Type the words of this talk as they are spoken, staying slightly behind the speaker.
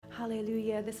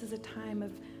Hallelujah. This is a time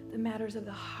of the matters of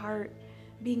the heart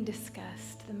being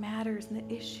discussed, the matters and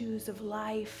the issues of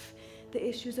life, the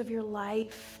issues of your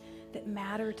life that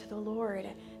matter to the Lord.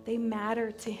 They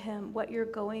matter to him. What you're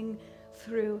going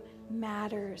through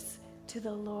matters to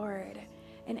the Lord.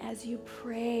 And as you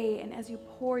pray and as you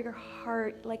pour your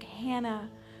heart, like Hannah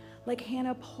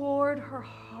poured her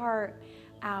heart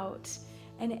out,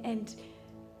 and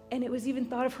it was even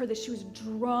thought of her that she was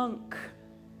drunk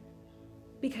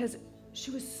because she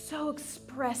was so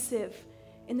expressive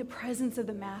in the presence of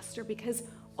the Master, because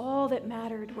all that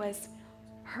mattered was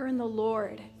her and the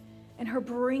Lord and her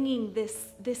bringing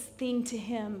this thing to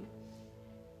him.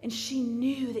 And she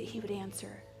knew that he would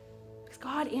answer, because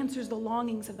God answers the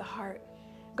longings of the heart.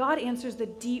 God answers the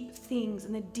deep things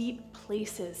and the deep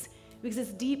places, because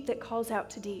it's deep that calls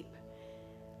out to deep.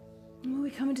 And when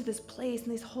we come into this place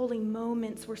and these holy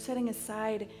moments, we're setting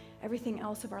aside everything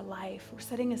else of our life. We're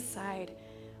setting aside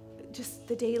just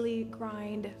the daily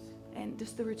grind and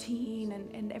just the routine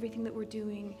and everything that we're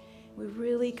doing. We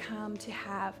really come to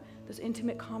have those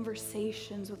intimate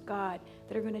conversations with God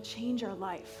that are going to change our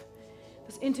life.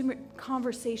 Those intimate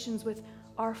conversations with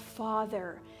our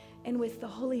Father and with the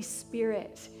Holy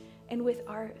Spirit and with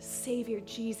our Savior,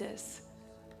 Jesus.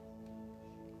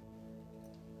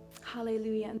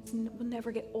 Hallelujah. And this will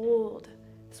never get old.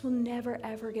 This will never,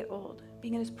 ever get old.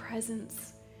 Being in his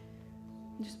presence,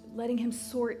 and just letting him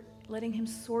sort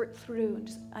through and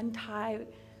just untie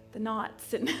the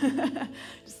knots and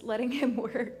just letting him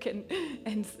work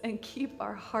and keep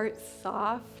our hearts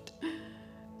soft,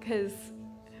 because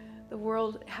the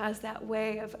world has that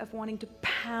way of wanting to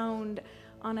pound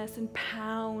on us and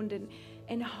pound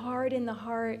and harden the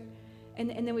heart. And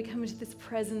then we come into this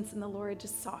presence and the Lord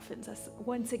just softens us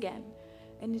once again.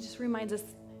 And it just reminds us,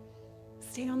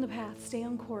 stay on the path, stay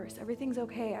on course. Everything's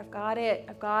okay. I've got it.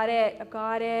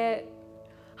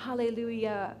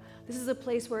 Hallelujah. This is a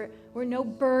place where no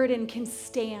burden can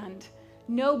stand.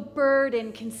 No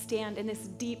burden can stand in this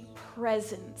deep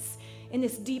presence, in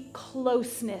this deep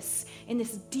closeness, in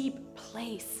this deep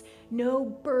place. No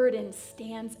burden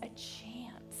stands a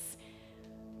chance.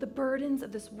 The burdens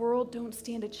of this world don't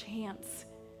stand a chance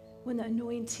when the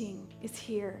anointing is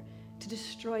here to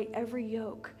destroy every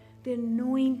yoke. The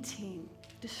anointing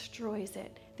destroys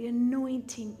it. The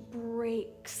anointing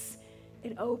breaks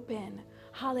it open.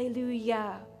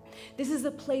 Hallelujah. This is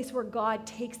a place where God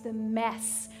takes the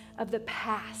mess of the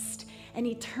past and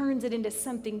he turns it into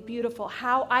something beautiful.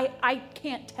 How? I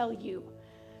can't tell you.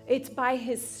 It's by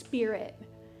his Spirit.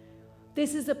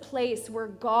 This is a place where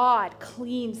God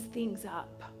cleans things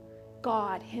up.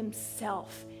 God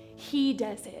himself. He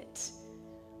does it.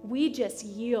 We just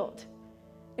yield.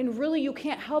 And really you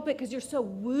can't help it because you're so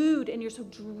wooed and you're so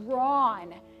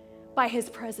drawn by his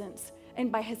presence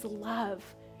and by his love.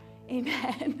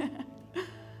 Amen.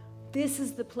 This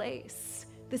is the place.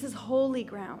 This is holy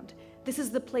ground. This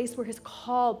is the place where his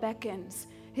call beckons.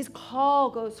 His call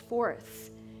goes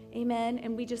forth. Amen.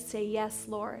 And we just say, yes,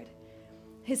 Lord.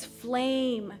 His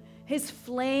flame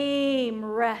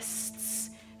rests.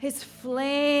 His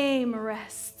flame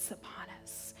rests upon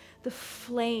us. The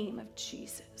flame of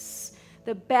Jesus.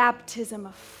 The baptism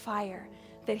of fire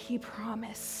that he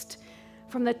promised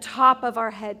from the top of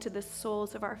our head to the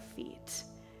soles of our feet.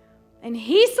 And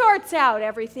he sorts out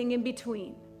everything in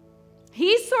between.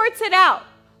 He sorts it out.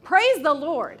 Praise the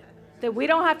Lord that we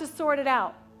don't have to sort it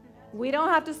out. We don't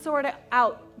have to sort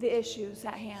out the issues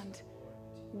at hand.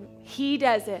 He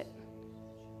does it.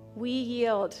 We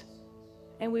yield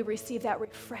and we receive that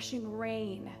refreshing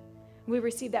rain. We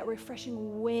receive that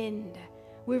refreshing wind.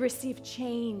 We receive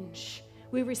change.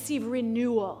 We receive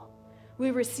renewal.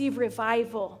 We receive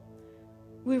revival.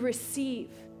 We receive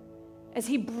as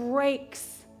he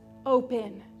breaks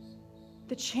open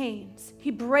the chains. He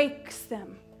breaks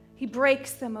them. He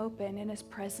breaks them open in his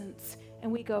presence,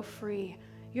 and we go free.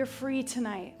 You're free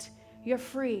tonight. You're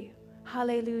free.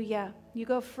 Hallelujah. You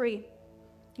go free.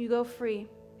 You go free.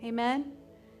 Amen?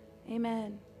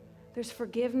 Amen. There's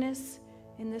forgiveness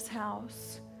in this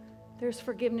house. There's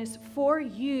forgiveness for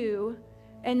you,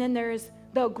 and then there's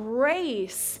the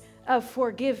grace of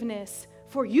forgiveness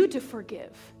for you to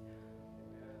forgive.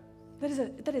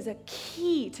 That is a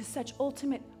key to such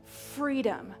ultimate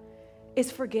freedom,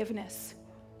 is forgiveness.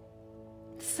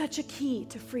 Such a key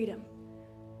to freedom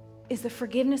is the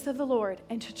forgiveness of the Lord,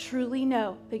 and to truly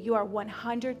know that you are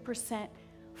 100%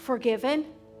 forgiven,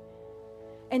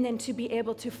 and then to be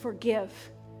able to forgive,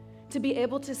 to be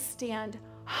able to stand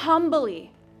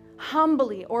humbly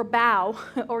or bow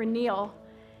or kneel,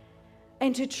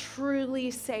 and to truly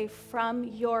say from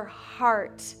your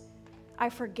heart, I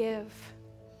forgive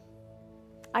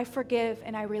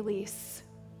and I release.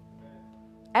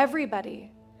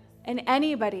 everybody and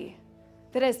anybody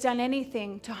that has done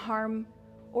anything to harm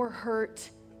or hurt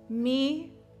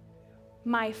me,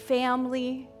 my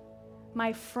family,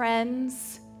 my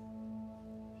friends.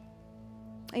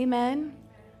 Amen.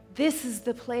 This is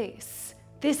the place.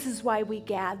 This is why we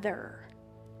gather.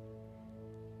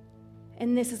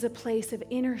 And this is a place of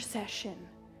intercession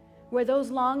where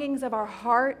those longings of our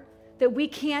heart that we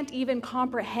can't even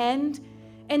comprehend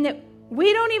and that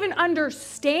we don't even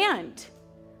understand,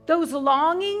 those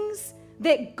longings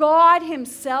that God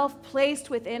himself placed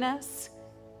within us,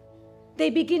 they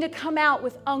begin to come out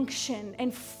with unction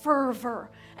and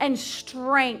fervor and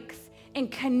strength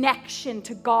and connection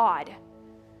to God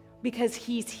because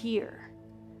he's here.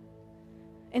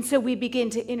 And so we begin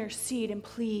to intercede and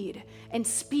plead and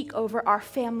speak over our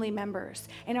family members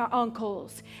and our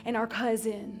uncles and our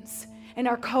cousins and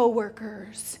our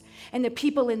co-workers and the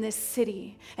people in this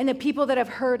city and the people that have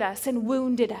hurt us and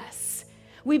wounded us.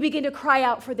 We begin to cry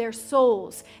out for their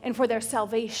souls and for their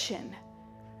salvation.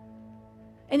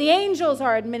 And the angels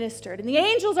are administered and the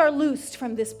angels are loosed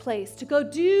from this place to go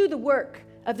do the work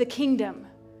of the kingdom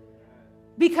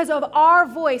because of our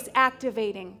voice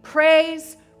activating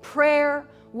praise, prayer,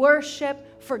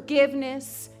 worship,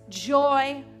 forgiveness,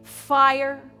 joy,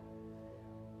 fire.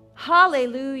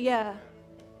 Hallelujah.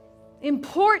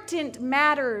 Important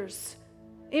matters,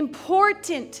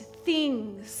 important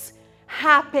things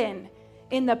happen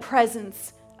in the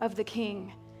presence of the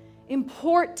King.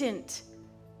 Important.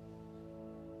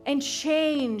 And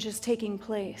change is taking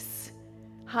place.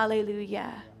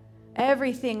 Hallelujah.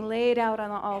 Everything laid out on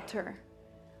the altar.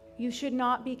 You should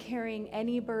not be carrying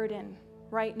any burden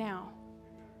right now.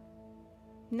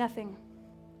 Nothing.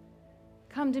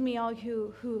 Come to me, all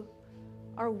who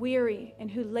are weary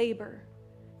and who labor.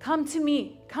 Come to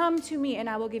me, and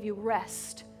I will give you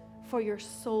rest for your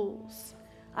souls.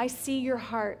 I see your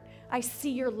heart. I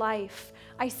see your life.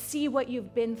 I see what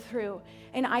you've been through,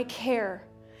 and I care,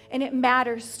 and it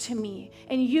matters to me,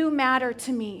 and you matter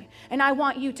to me, and I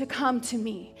want you to come to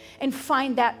me and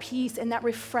find that peace and that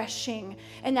refreshing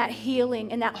and that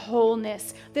healing and that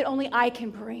wholeness that only I can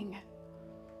bring.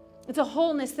 It's a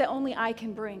wholeness that only I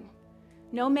can bring.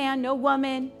 No man, no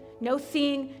woman, no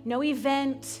thing, no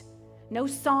event, no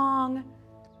song,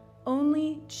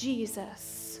 only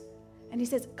Jesus. And he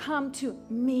says, come to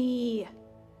me.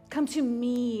 Come to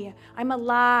me. I'm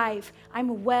alive.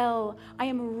 I'm well. I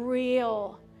am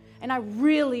real. And I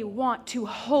really want to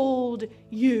hold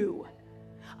you.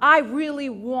 I really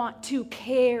want to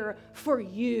care for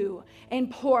you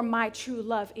and pour my true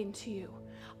love into you.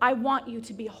 I want you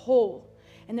to be whole.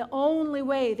 And the only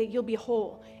way that you'll be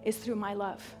whole is through my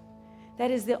love.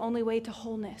 That is the only way to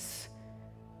wholeness.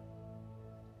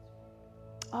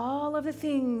 All of the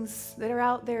things that are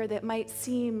out there that might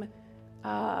seem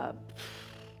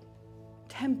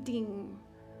tempting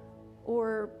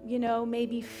or,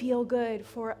 maybe feel good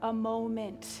for a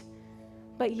moment,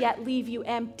 but yet leave you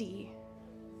empty.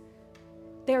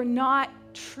 They're not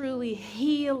truly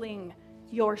healing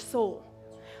your soul,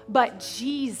 but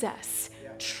Jesus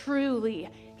truly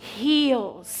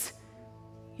heals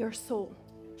your soul.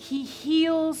 He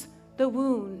heals the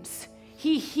wounds.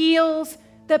 He heals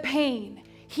the pain.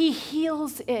 He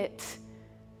heals it.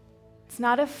 It's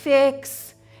not a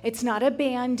fix. It's not a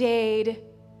Band-Aid.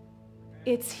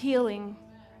 It's healing.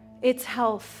 It's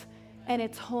health. And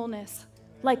it's wholeness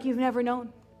like you've never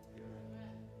known.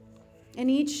 And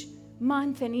each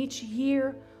month and each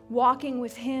year, walking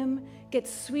with him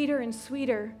gets sweeter and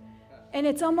sweeter. And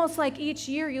it's almost like each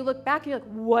year you look back and you're like,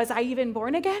 was I even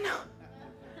born again?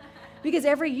 Because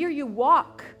every year you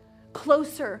walk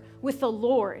closer with the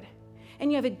Lord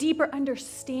and you have a deeper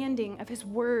understanding of his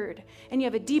word and you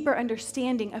have a deeper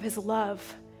understanding of his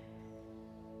love.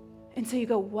 And so you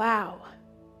go, wow,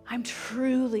 I'm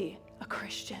truly a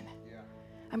Christian.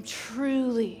 I'm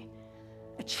truly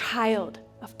a child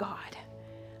of God.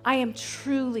 I am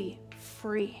truly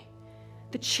free.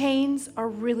 The chains are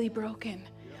really broken.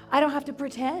 I don't have to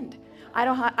pretend. I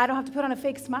don't have to put on a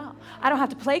fake smile. I don't have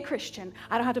to play Christian.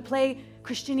 I don't have to play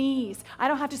Christianese. I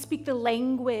don't have to speak the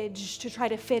language to try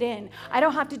to fit in. I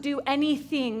don't have to do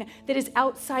anything that is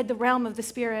outside the realm of the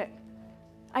Spirit.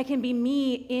 I can be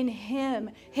me in him,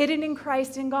 hidden in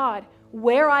Christ in God,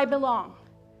 where I belong.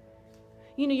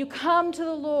 You come to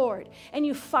the Lord and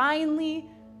you finally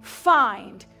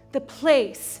find the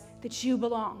place that you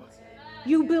belong.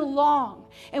 You belong.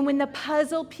 And when the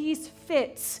puzzle piece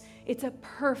fits, it's a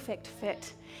perfect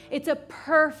fit. It's a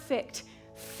perfect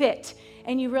fit.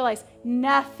 And you realize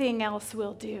nothing else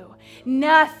will do.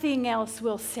 Nothing else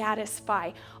will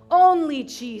satisfy. only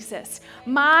Jesus.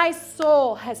 My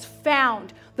soul has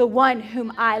found the one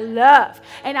whom I love,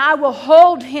 and I will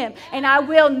hold him, and I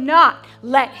will not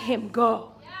let him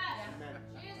go.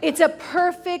 It's a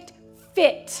perfect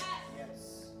fit.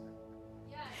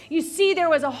 You see, there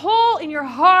was a hole in your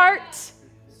heart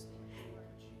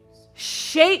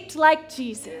shaped like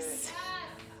Jesus.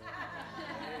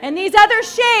 And these other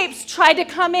shapes tried to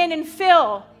come in and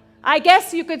fill. I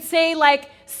guess you could say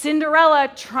like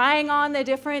Cinderella trying on the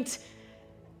different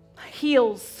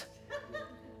heels.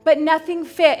 But nothing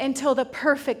fit until the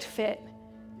perfect fit.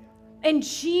 And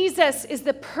Jesus is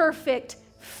the perfect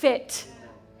fit.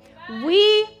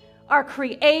 We are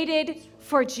created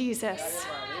for Jesus.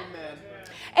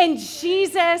 And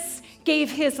Jesus gave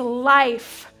his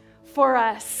life for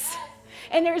us.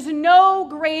 And there's no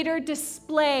greater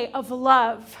display of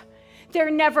love.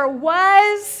 There never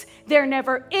was, there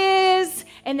never is,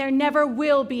 and there never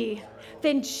will be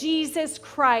than Jesus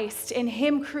Christ and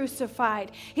him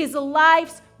crucified. His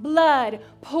life's blood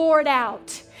poured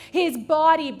out. His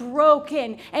body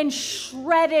broken and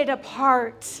shredded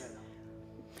apart.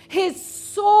 His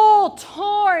soul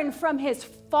torn from his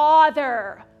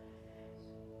Father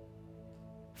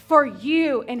for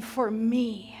you and for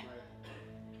me.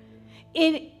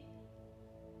 In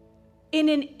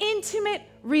an intimate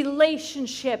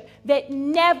relationship that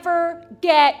never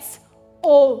gets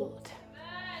old.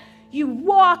 You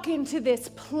walk into this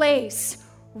place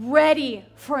ready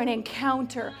for an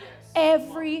encounter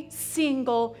every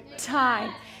single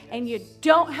time. And you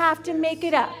don't have to make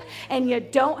it up. And you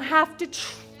don't have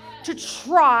to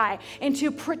try and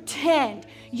to pretend.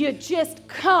 You just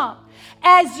come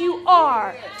as you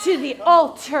are to the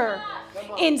altar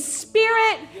in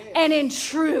spirit and in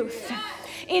truth,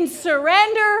 in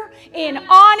surrender, in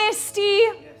honesty.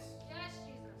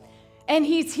 And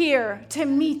he's here to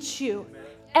meet you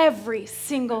every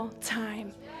single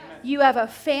time. You have a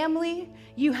family,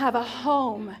 you have a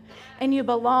home, and you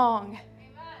belong.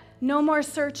 No more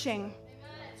searching,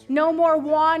 no more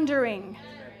wandering,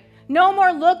 no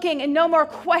more looking, and no more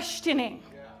questioning.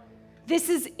 This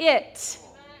is it.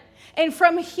 And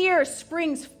from here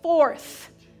springs forth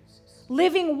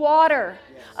living water,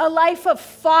 a life of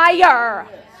fire,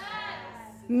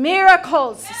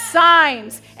 miracles,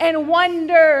 signs, and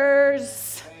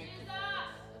wonders.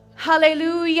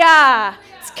 Hallelujah.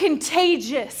 It's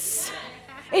contagious.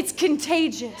 It's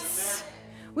contagious.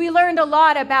 We learned a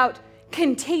lot about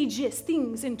contagious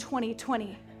things in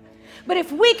 2020. But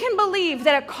if we can believe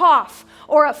that a cough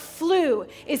or a flu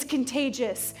is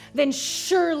contagious, then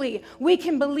surely we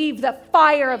can believe the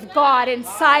fire of God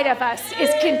inside of us is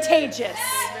contagious.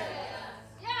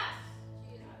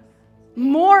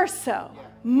 More so.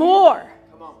 More.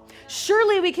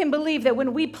 Surely we can believe that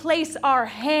when we place our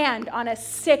hand on a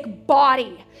sick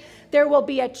body, there will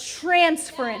be a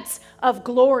transference of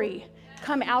glory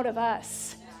come out of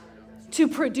us to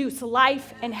produce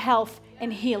life and health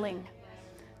and healing.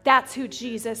 That's who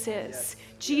Jesus is.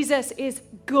 Jesus is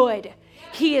good.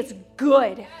 He is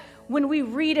good. When we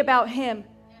read about him,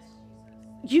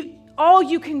 all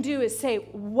you can do is say,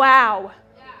 wow.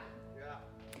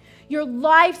 Your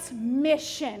life's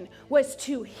mission was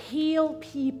to heal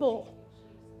people.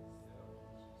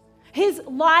 His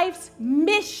life's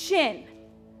mission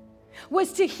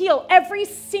was to heal every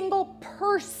single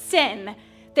person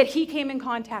that he came in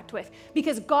contact with,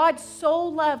 because God so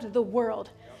loved the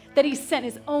world that he sent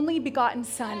his only begotten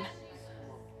Son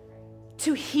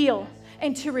to heal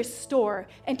and to restore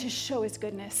and to show his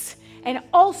goodness. And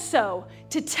also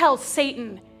to tell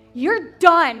Satan, you're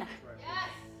done.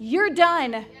 You're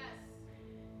done.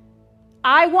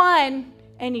 I won,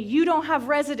 and you don't have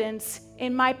residence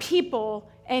in my people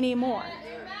anymore.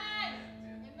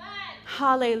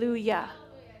 Hallelujah.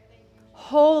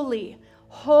 Holy,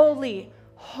 holy,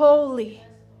 holy.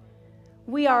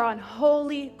 We are on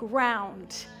holy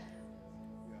ground.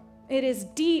 It is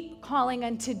deep calling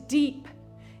unto deep.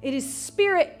 It is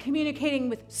spirit communicating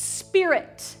with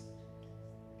spirit.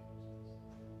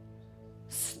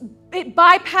 It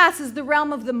bypasses the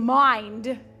realm of the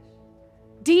mind.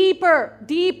 Deeper,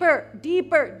 deeper,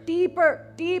 deeper,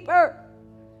 deeper, deeper.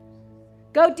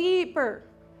 Go deeper.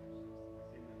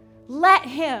 Let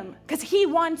him, because he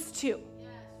wants to.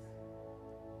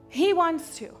 He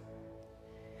wants to.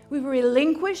 We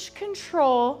relinquish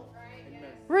control.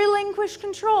 Relinquish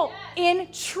control in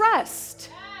trust.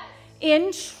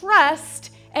 In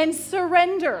trust and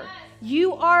surrender.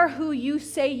 You are who you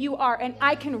say you are, and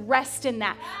I can rest in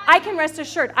that. I can rest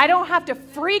assured. I don't have to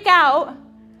freak out.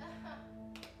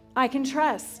 I can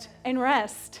trust and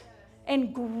rest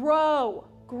and grow,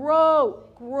 grow,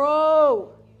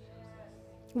 grow.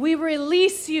 We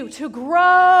release you to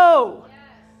grow.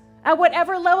 at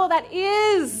whatever level that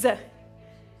is,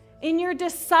 in your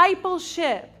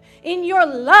discipleship, in your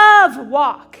love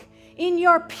walk, in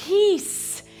your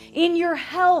peace, in your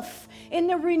health, in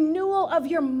the renewal of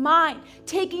your mind,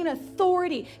 taking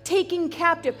authority, taking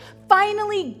captive,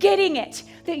 finally getting it,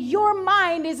 that your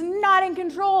mind is not in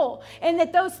control, and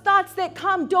that those thoughts that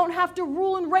come don't have to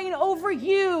rule and reign over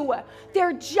you.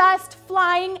 They're just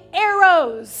flying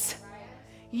arrows.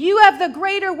 You have the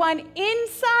greater one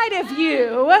inside of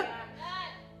you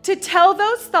to tell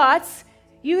those thoughts,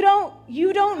 you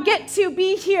don't get to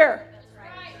be here.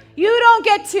 You don't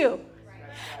get to.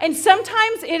 And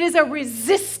sometimes it is a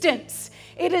resistance.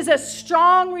 It is a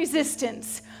strong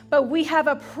resistance. But we have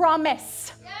a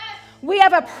promise. We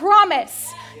have a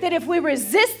promise that if we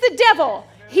resist the devil,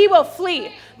 he will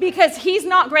flee, because he's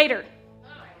not greater.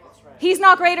 He's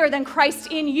not greater than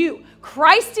Christ in you.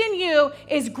 Christ in you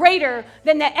is greater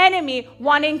than the enemy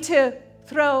wanting to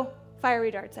throw fiery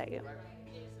darts at you.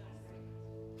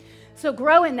 So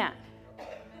grow in that.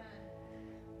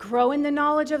 Grow in the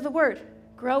knowledge of the word.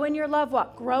 Grow in your love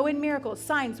walk. Grow in miracles,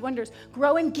 signs, wonders.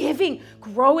 Grow in giving.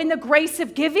 Grow in the grace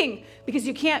of giving, because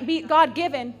you can't beat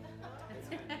God-given.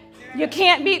 You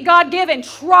can't beat God-given.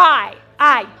 Try.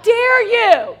 I dare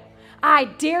you. I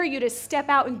dare you to step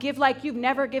out and give like you've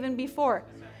never given before.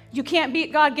 You can't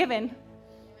beat God-given.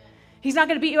 He's not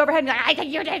going to beat you over the head and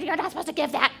be like, you're not supposed to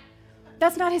give that.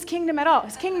 That's not his kingdom at all.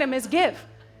 His kingdom is give.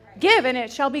 Give, and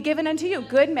it shall be given unto you.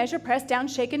 Good measure, pressed down,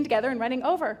 shaken together, and running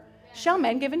over. Shall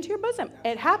men give into your bosom.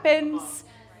 It happens.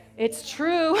 It's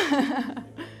true.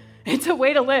 It's a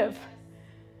way to live.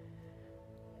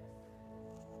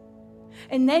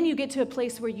 And then you get to a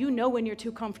place where you know when you're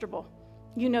too comfortable.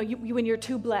 You know when you're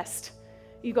too blessed.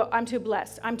 You go, I'm too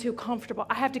blessed. I'm too comfortable.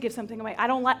 I have to give something away. I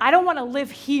don't want to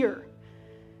live here,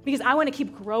 because I want to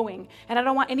keep growing, and I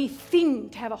don't want anything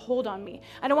to have a hold on me.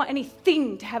 I don't want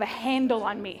anything to have a handle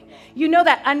on me. You know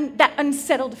that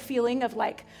unsettled feeling of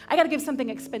like, I got to give something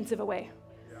expensive away,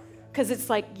 because it's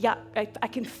like, yeah, I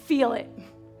can feel it.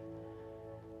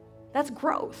 That's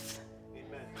growth.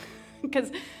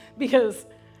 Because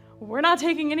we're not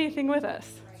taking anything with us.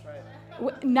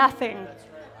 Nothing.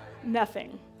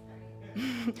 Nothing.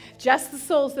 Just the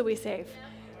souls that we save.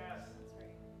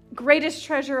 Greatest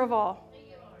treasure of all.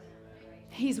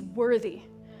 He's worthy.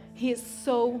 He is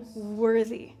so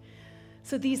worthy.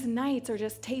 So these nights are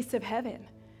just tastes of heaven.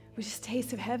 We just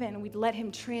taste of heaven. We'd let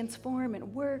him transform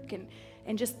and work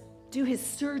and just do his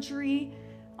surgery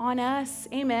on us.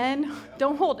 Amen.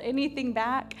 Don't hold anything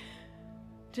back.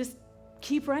 Just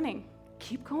keep running.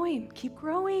 Keep going. Keep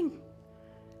growing.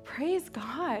 Praise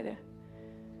God.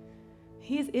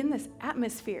 He is in this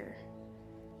atmosphere.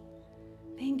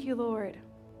 Thank you, Lord.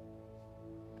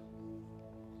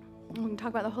 We can talk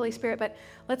about the Holy Spirit, but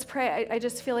let's pray. I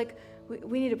just feel like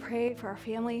we need to pray for our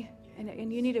family,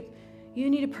 and you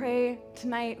need to pray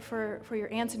tonight for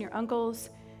your aunts and your uncles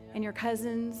and your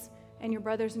cousins and your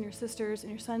brothers and your sisters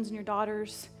and your sons and your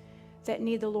daughters that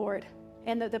need the Lord,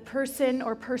 and the person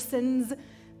or persons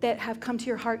that have come to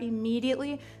your heart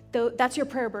immediately. That's your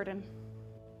prayer burden.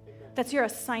 That's your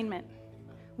assignment.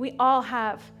 We all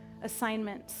have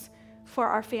assignments for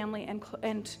our family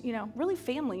and really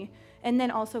family, and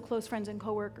then also close friends and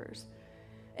coworkers.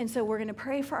 And so we're going to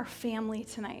pray for our family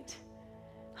tonight.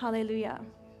 Hallelujah.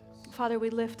 Father, we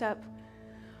lift up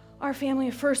our family.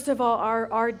 First of all,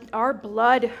 our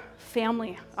blood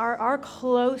family, our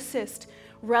closest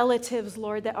relatives,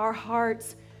 Lord, that our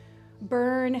hearts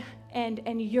burn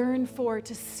and yearn for,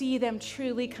 to see them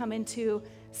truly come into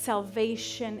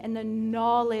salvation and the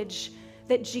knowledge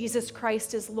that Jesus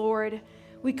Christ is Lord.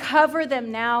 We cover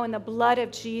them now in the blood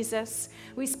of Jesus.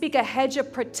 We speak a hedge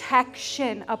of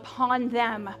protection upon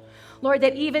them. Lord,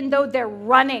 that even though they're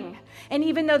running and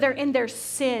even though they're in their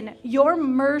sin, your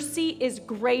mercy is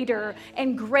greater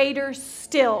and greater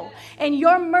still. And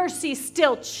your mercy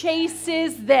still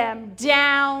chases them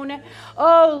down.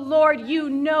 Oh, Lord, you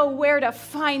know where to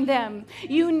find them.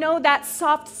 You know that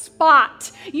soft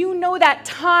spot. You know that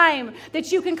time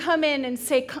that you can come in and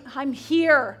say, I'm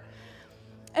here.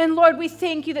 And Lord, we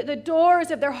thank you that the doors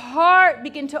of their heart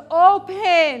begin to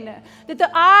open, that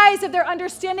the eyes of their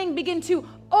understanding begin to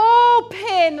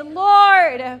open,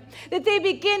 Lord, that they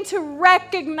begin to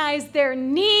recognize their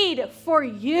need for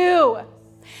you.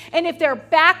 And if they're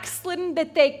backslidden,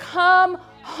 that they come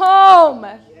home.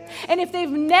 And if they've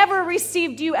never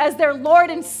received you as their Lord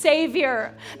and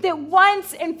Savior, that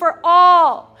once and for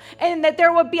all, and that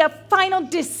there will be a final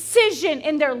decision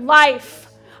in their life.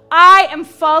 I am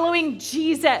following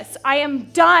Jesus. I am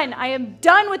done. I am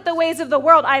done with the ways of the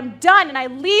world. I am done, and I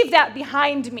leave that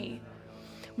behind me.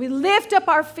 We lift up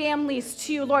our families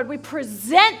to you, Lord. We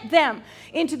present them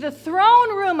into the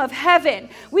throne room of heaven.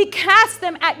 We cast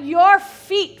them at your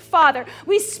feet, Father.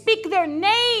 We speak their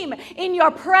name in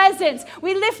your presence.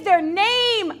 We lift their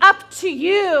name up to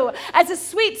you as a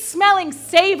sweet smelling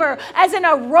savor, as an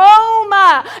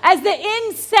aroma, as the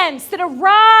incense that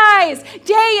arise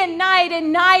day and night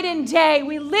and day.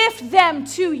 We lift them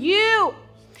to you.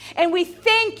 And we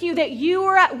thank you that you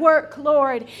are at work,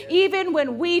 Lord, even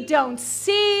when we don't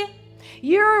see.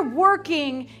 You're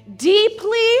working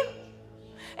deeply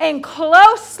and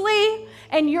closely,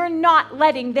 and you're not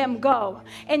letting them go.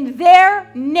 And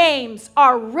their names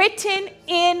are written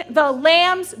in the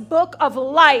Lamb's book of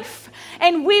life.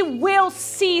 And we will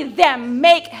see them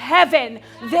make heaven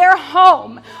their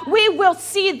home. We will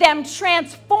see them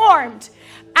transformed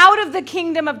out of the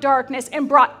kingdom of darkness and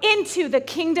brought into the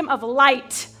kingdom of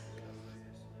light.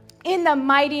 In the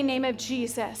mighty name of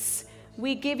Jesus,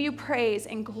 we give you praise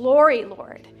and glory,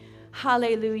 Lord.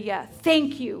 Hallelujah.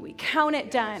 Thank you. We count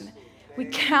it done. We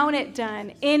count it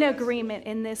done in agreement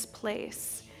in this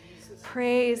place.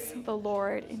 Praise the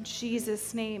Lord in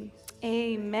Jesus' name.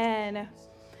 Amen.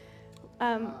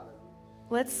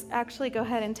 Let's actually go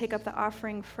ahead and take up the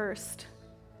offering first.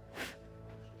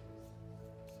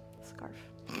 Scarf.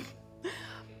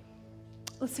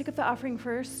 Let's take up the offering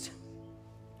first.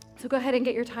 So go ahead and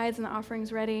get your tithes and the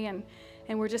offerings ready, and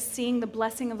we're just seeing the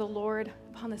blessing of the Lord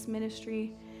upon this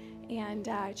ministry. And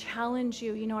I challenge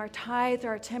you, our tithes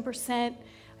are our 10%.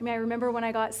 I remember when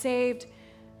I got saved,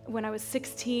 when I was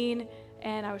 16,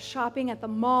 and I was shopping at the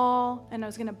mall, and I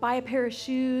was going to buy a pair of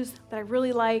shoes that I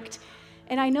really liked.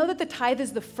 And I know that the tithe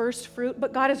is the first fruit,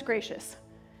 but God is gracious.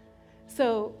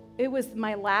 So it was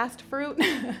my last fruit.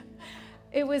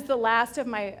 It was the last of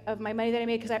my money that I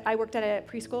made because I worked at a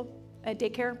preschool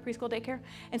daycare.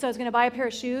 And so I was going to buy a pair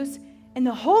of shoes, and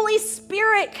the Holy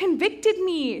Spirit convicted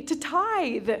me to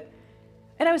tithe.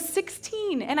 And I was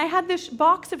 16, and I had this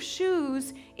box of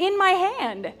shoes in my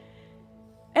hand,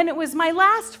 and it was my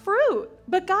last fruit.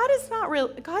 But God is not real.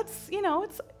 God's,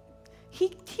 He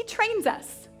trains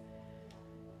us.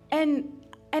 And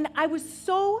I was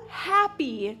so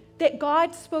happy that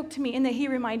God spoke to me and that He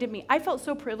reminded me. I felt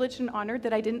so privileged and honored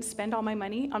that I didn't spend all my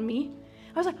money on me.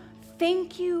 I was like,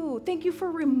 thank you. Thank you for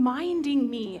reminding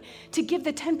me to give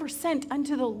the 10%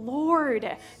 unto the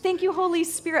Lord. Thank you, Holy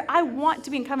Spirit. I want to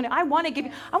be in covenant. I want to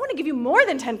give you more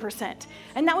than 10%.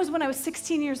 And that was when I was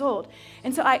 16 years old.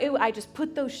 And so I just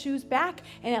put those shoes back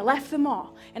and I left them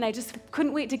all. And I just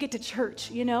couldn't wait to get to church,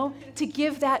 to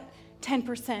give that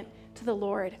 10% to the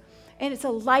Lord. And it's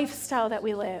a lifestyle that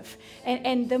we live.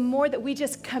 And the more that we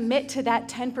just commit to that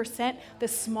 10%, the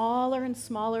smaller and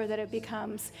smaller that it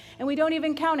becomes. And we don't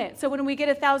even count it. So when we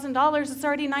get $1,000, it's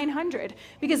already $900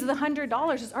 because the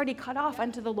 $100 is already cut off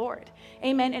unto the Lord.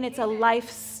 Amen. And it's a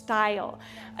lifestyle.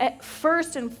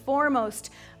 First and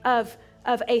foremost of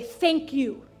a thank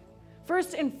you.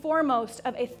 First and foremost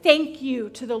of a thank you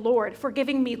to the Lord for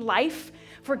giving me life,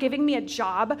 for giving me a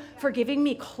job, for giving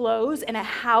me clothes and a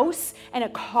house and a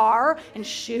car and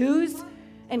shoes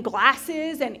and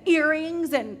glasses and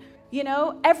earrings and,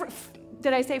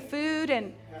 did I say food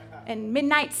and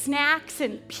midnight snacks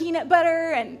and peanut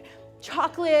butter and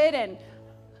chocolate and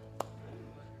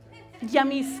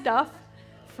yummy stuff,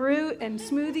 fruit and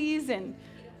smoothies and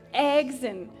eggs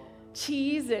and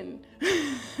cheese and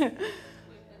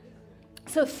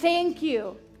so thank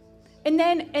you. And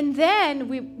then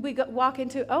we walk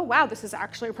into, oh wow, this is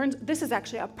actually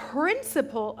a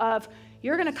principle of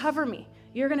you're going to cover me.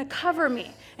 You're going to cover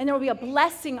me, and there will be a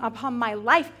blessing upon my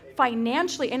life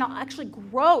financially, and I'll actually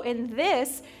grow in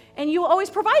this, and you will always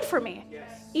provide for me,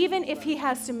 even if He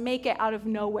has to make it out of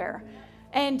nowhere.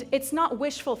 And it's not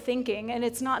wishful thinking, and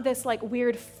it's not this like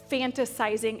weird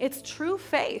fantasizing. It's true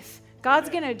faith. God's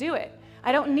going to do it.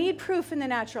 I don't need proof in the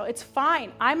natural. It's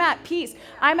fine. I'm at peace.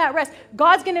 I'm at rest.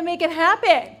 God's going to make it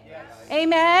happen. Yes.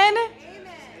 Amen? Amen?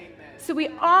 So we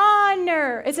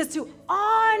honor, it says to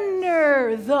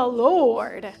honor the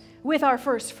Lord with our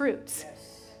first fruits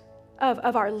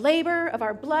of our labor, of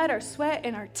our blood, our sweat,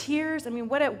 and our tears.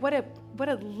 What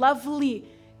a lovely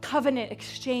covenant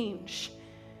exchange.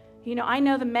 I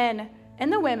know the men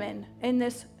and the women in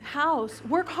this house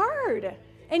work hard.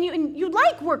 And you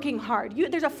like working hard.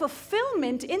 There's a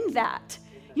fulfillment in that.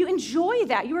 You enjoy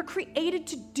that. You were created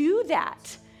to do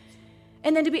that.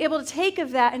 And then to be able to take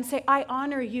of that and say, I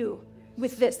honor you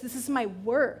with this. This is my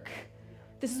work.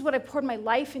 This is what I poured my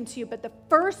life into. But the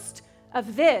first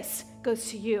of this goes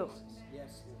to you.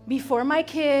 Yes. Before my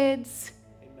kids,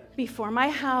 amen. Before my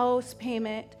house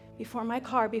payment, before my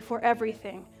car, before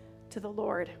everything, to the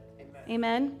Lord. Amen?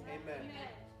 Amen? Amen.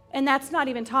 And that's not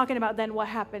even talking about then what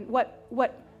happened, what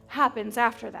happens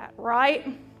after that, right?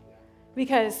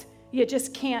 Because you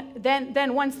just can't,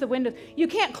 then once the windows, you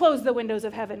can't close the windows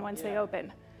of heaven once they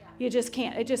open. You just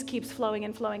can't. It just keeps flowing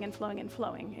and flowing and flowing and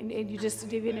flowing. And you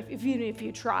just, even if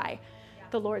you try,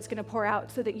 the Lord's going to pour out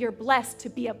so that you're blessed to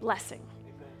be a blessing.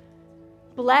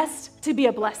 Blessed to be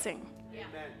a blessing.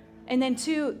 And then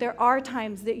two, there are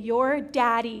times that your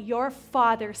daddy, your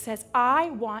father says,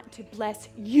 I want to bless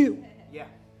you. Yeah.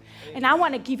 And I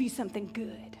want to give you something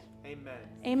good. Amen.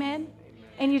 Amen?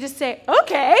 And you just say,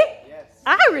 okay, Yes.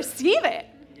 I receive it.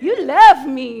 You love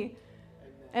me.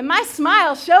 And my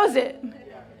smile shows it.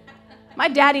 My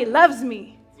daddy loves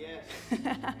me. Yes.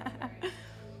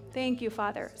 Thank you,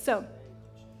 Father. So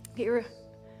get your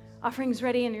offerings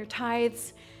ready and your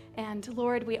tithes. And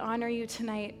Lord, we honor you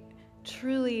tonight.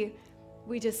 Truly,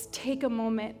 we just take a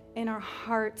moment in our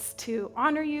hearts to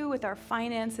honor you with our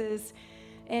finances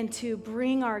and to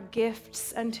bring our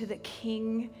gifts unto the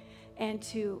King and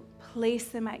to place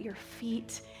them at your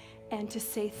feet and to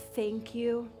say thank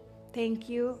you. Thank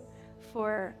you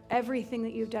for everything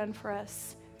that you've done for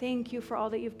us. Thank you for all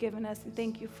that you've given us. And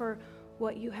thank you for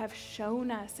what you have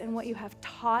shown us and what you have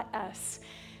taught us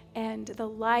and the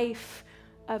life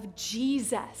of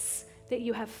Jesus that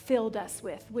you have filled us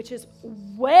with, which is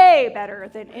way better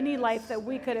than any life that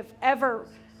we could have ever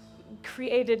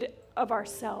created of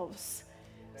ourselves.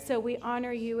 So we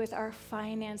honor you with our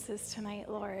finances tonight,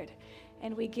 Lord,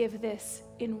 and we give this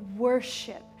in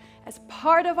worship, as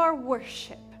part of our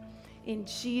worship, in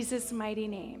Jesus' mighty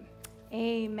name.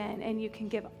 Amen. And you can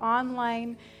give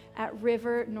online at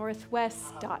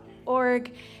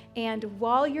rivernorthwest.org. And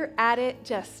while you're at it,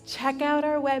 just check out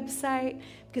our website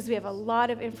because we have a lot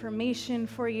of information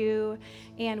for you.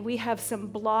 And we have some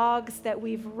blogs that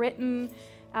we've written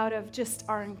out of just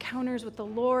our encounters with the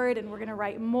Lord, and we're going to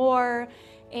write more.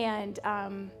 And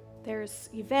there's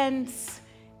events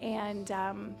and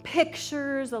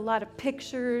pictures, a lot of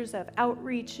pictures of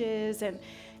outreaches,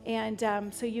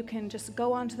 and so you can just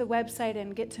go onto the website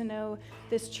and get to know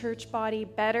this church body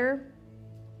better.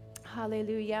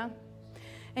 Hallelujah.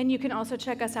 And you can also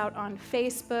check us out on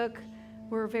Facebook.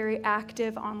 We're very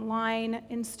active online,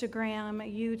 Instagram,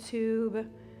 YouTube,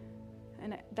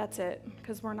 and that's it,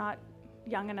 because we're not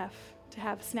young enough to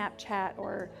have Snapchat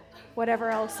or whatever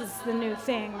else is the new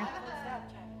thing.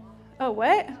 Oh,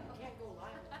 what?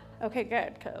 Okay,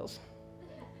 good, because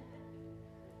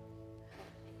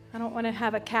I don't want to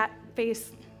have a cat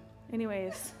face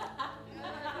anyways.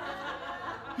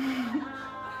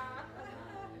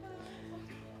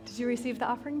 Did you receive the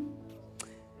offering?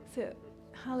 So,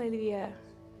 hallelujah.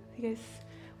 You guys,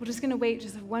 we're just going to wait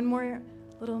just one more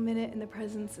little minute in the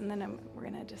presence, and then we're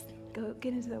going to just go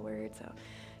get into the word. So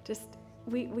just,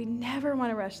 we never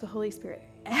want to rush the Holy Spirit,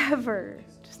 ever.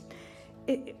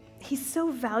 He's so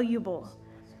valuable.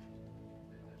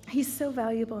 He's so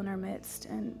valuable in our midst.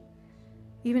 And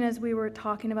even as we were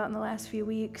talking about in the last few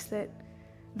weeks, that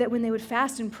when they would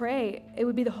fast and pray, it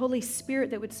would be the Holy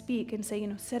Spirit that would speak and say,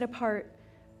 set apart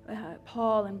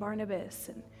Paul and Barnabas.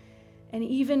 And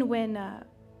even when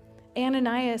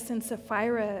Ananias and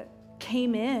Sapphira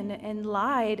came in and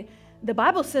lied, the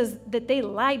Bible says that they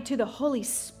lied to the Holy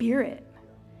Spirit.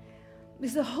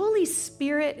 Because the Holy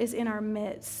Spirit is in our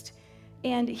midst,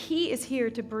 and he is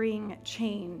here to bring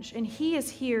change, and he is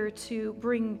here to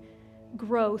bring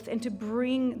growth and to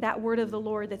bring that word of the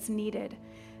Lord that's needed.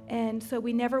 And so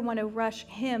we never want to rush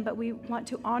him, but we want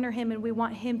to honor him, and we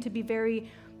want him to be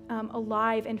very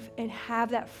alive and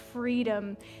have that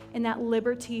freedom and that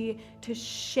liberty to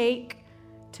shake,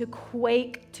 to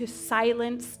quake, to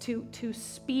silence, to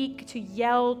speak, to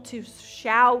yell, to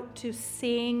shout, to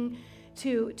sing,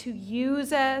 to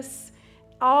use us,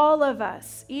 all of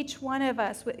us, each one of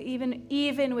us,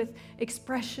 even with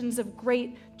expressions of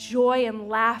great joy and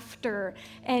laughter,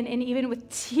 and even with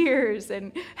tears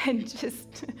and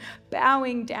just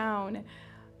bowing down,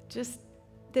 just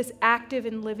this active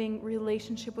and living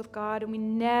relationship with God. And we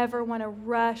never want to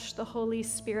rush the Holy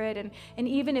Spirit. And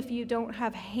even if you don't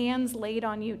have hands laid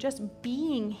on you, just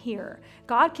being here,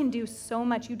 God can do so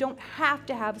much. You don't have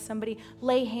to have somebody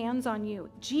lay hands on you.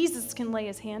 Jesus can lay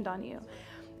his hand on you.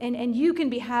 And you can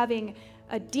be having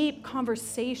a deep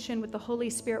conversation with the Holy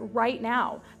Spirit right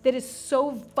now that is so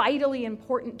vitally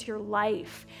important to your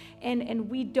life. And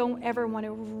we don't ever want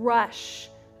to rush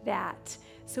that.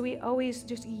 So we always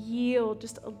just yield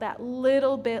just that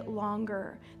little bit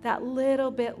longer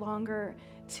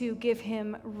to give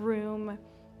him room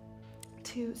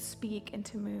to speak and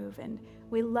to move. And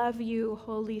we love you,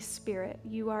 Holy Spirit.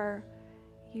 You are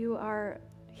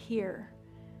here,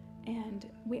 and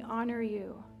we honor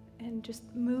you. And just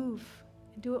move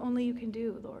and do what only you can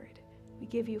do, Lord. We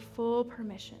give you full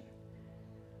permission.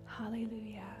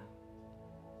 Hallelujah.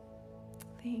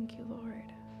 Thank you, Lord.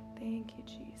 Thank you,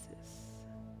 Jesus.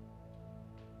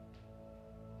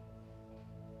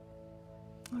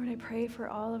 Lord, I pray for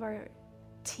all of our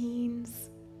teens.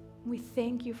 We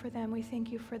thank you for them. We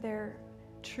thank you for their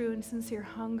true and sincere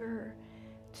hunger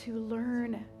to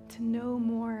learn, to know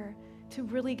more, to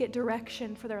really get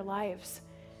direction for their lives,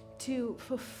 to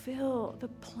fulfill the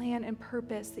plan and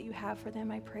purpose that you have for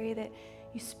them. I pray that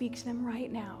you speak to them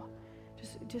right now.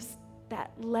 Just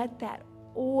that, let that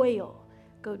oil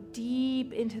go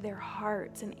deep into their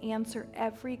hearts and answer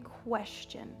every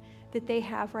question that they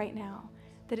have right now,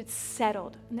 that it's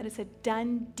settled and that it's a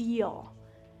done deal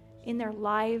in their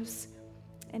lives.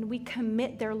 And we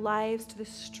commit their lives to the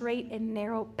straight and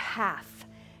narrow path.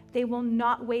 They will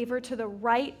not waver to the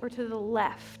right or to the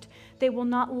left. They will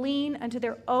not lean unto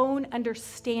their own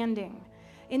understanding.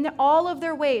 In all of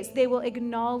their ways, they will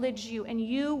acknowledge you, and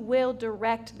you will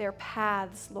direct their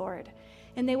paths, Lord.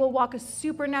 And they will walk a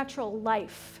supernatural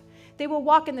life. They will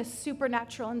walk in the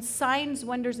supernatural and signs,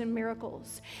 wonders, and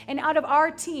miracles. And out of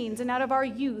our teens and out of our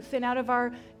youth and out of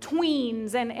our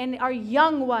tweens and our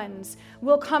young ones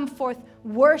will come forth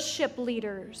worship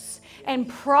leaders and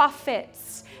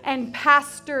prophets and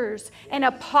pastors and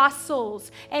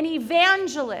apostles and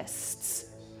evangelists.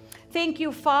 Thank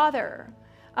you, Father.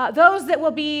 Those that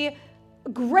will be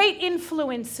great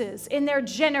influences in their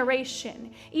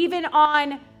generation, even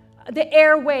on the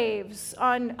airwaves,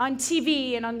 on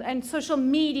TV and on social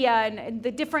media and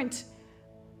the different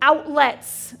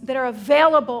outlets that are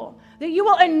available, that you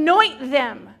will anoint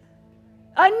them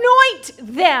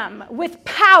with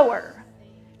power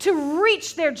to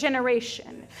reach their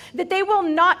generation, that they will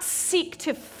not seek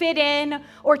to fit in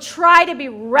or try to be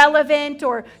relevant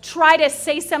or try to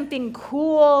say something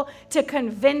cool to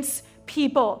convince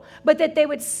people, but that they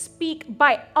would speak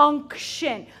by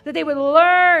unction, that they would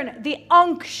learn the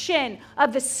unction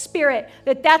of the Spirit,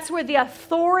 that's where the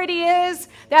authority is,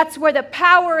 that's where the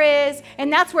power is,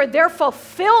 and that's where their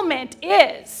fulfillment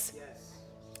is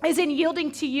in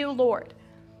yielding to you, Lord.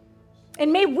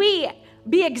 And may we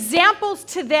be examples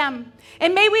to them,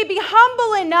 and may we be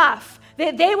humble enough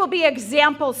that they will be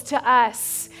examples to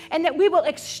us, and that we will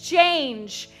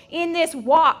exchange in this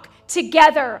walk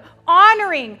together,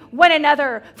 honoring one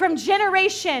another from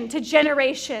generation to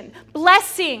generation,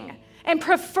 blessing and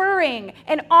preferring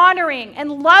and honoring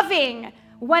and loving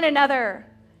one another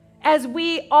as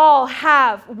we all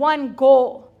have one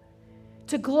goal: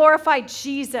 to glorify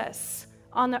Jesus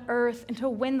on the earth and to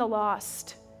win the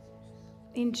lost.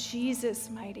 In Jesus'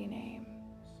 mighty name.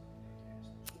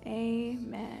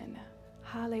 Amen.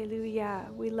 Hallelujah.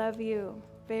 We love you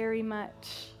very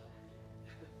much.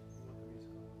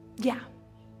 Yeah.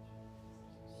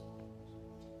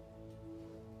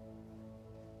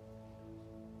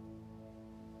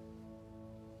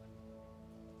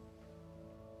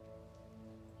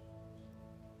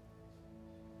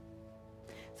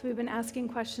 So we've been asking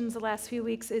questions the last few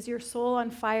weeks. Is your soul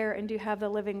on fire, and do you have the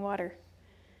living water?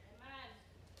 Amen.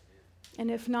 And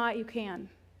if not, you can.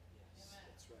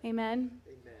 Amen. Amen.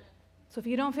 So if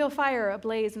you don't feel fire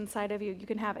ablaze inside of you, you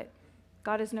can have it.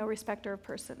 God is no respecter of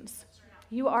persons.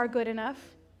 You are good enough.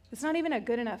 It's not even a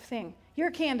good enough thing. You're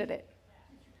a candidate.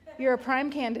 You're a prime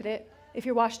candidate if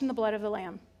you're washed in the blood of the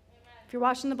Lamb. If you're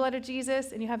washed in the blood of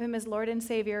Jesus and you have him as Lord and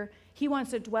Savior, he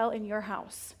wants to dwell in your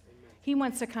house. He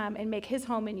wants to come and make his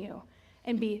home in you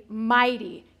and be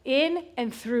mighty in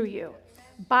and through you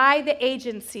by the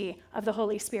agency of the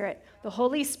Holy Spirit. The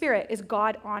Holy Spirit is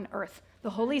God on earth.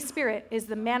 The Holy Spirit is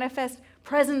the manifest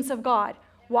presence of God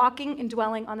walking and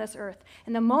dwelling on this earth.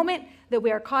 And the moment that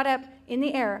we are caught up in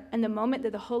the air and the moment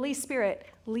that the Holy Spirit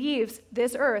leaves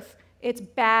this earth, it's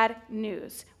bad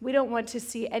news. We don't want to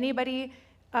see anybody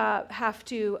have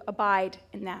to abide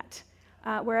in that.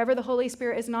 Wherever the Holy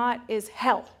Spirit is not is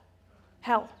hell.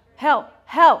 Hell, hell,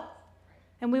 hell.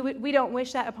 And we don't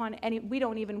wish that upon we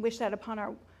don't even wish that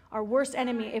upon our worst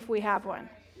enemy if we have one.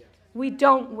 We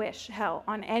don't wish hell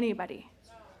on anybody.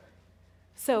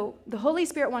 So the Holy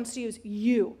Spirit wants to use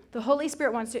you. The Holy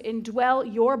Spirit wants to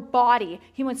indwell your body.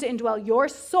 He wants to indwell your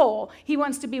soul. He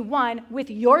wants to be one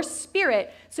with your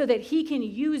spirit so that he can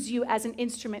use you as an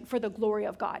instrument for the glory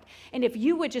of God. And if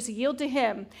you would just yield to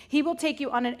him, he will take you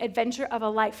on an adventure of a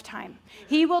lifetime.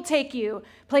 He will take you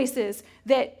places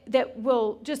that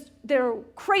are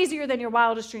crazier than your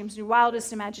wildest dreams, your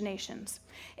wildest imaginations.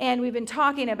 And we've been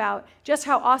talking about just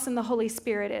how awesome the Holy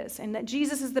Spirit is, and that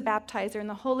Jesus is the baptizer and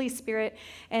the Holy Spirit,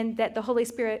 and that the Holy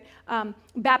Spirit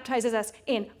baptizes us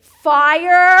in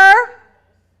fire,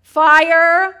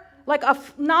 like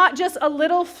not just a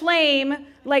little flame,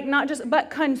 but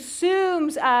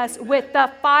consumes us with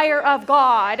the fire of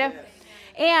God.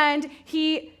 and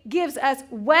he gives us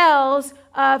wells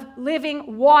of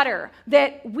living water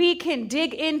that we can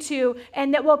dig into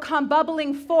and that will come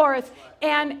bubbling forth,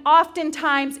 and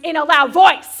oftentimes in a loud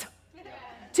voice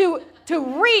to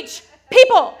reach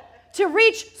people, to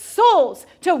reach souls,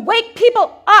 to wake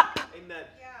people up. Amen.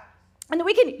 And that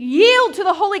we can yield to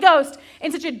the Holy Ghost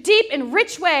in such a deep and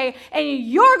rich way, and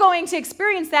you're going to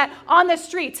experience that on the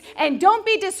streets. And don't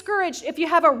be discouraged if you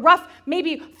have a rough,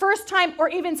 maybe first time or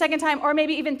even second time or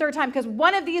maybe even third time, because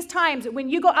one of these times when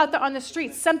you go out there on the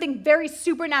streets, something very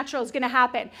supernatural is going to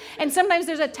happen. And sometimes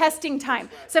there's a testing time.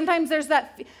 Sometimes there's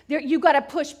that, you got to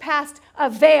push past a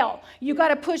veil. You got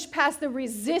to push past the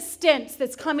resistance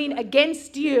that's coming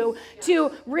against you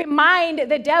to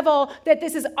remind the devil that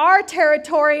this is our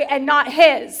territory and not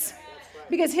his,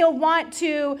 because he'll want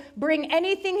to bring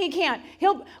anything he can.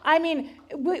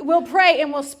 We'll pray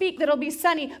and we'll speak that it'll be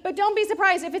sunny, but don't be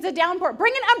surprised if it's a downpour.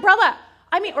 Bring an umbrella.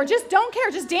 Or just don't care.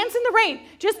 Just dance in the rain.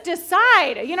 Just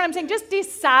decide. You know what I'm saying? Just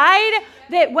decide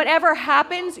that whatever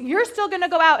happens, you're still going to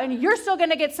go out and you're still going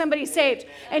to get somebody saved.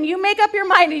 And you make up your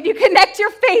mind and you connect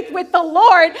your faith with the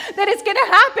Lord that it's going to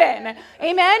happen.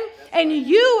 Amen? And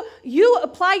you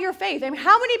apply your faith.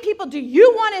 How many people do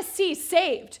you want to see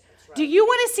saved? Do you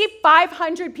want to see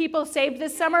 500 people saved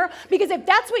this summer? Because if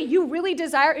that's what you really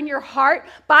desire in your heart,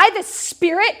 by the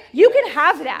Spirit, you can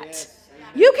have that.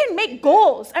 You can make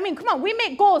goals. Come on, we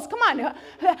make goals. Come on.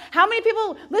 How many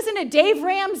people listen to Dave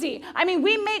Ramsey?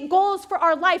 We make goals for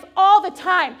our life all the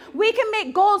time. We can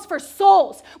make goals for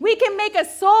souls. We can make a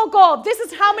soul goal. This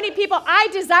is how many people I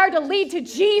desire to lead to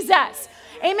Jesus.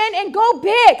 Amen. And go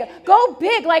big. Go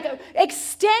big.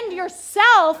 Extend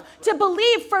yourself to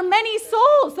believe for many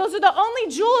souls. Those are the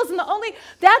only jewels and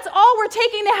that's all we're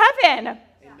taking to heaven.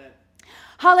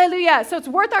 Hallelujah. So it's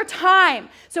worth our time.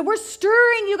 So we're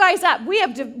stirring you guys up. We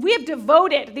have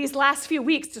devoted these last few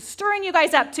weeks to stirring you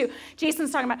guys up to,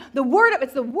 Jason's talking about,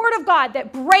 it's the word of God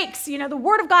that breaks. The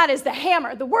word of God is the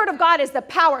hammer. The word of God is the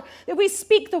power that we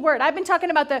speak the word. I've been talking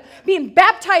about being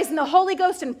baptized in the Holy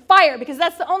Ghost and fire, because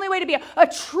that's the only way to be a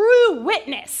true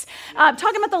witness.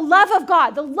 Talking about the love of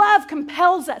God. The love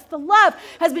compels us. The love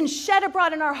has been shed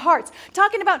abroad in our hearts.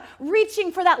 Talking about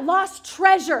reaching for that lost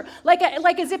treasure, like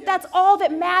as if that's all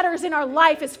that matters in our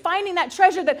life, is finding that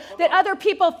treasure that other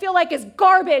people feel like is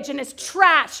garbage and is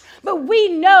trash. But we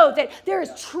know that there is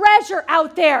treasure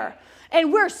out there,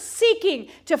 and we're seeking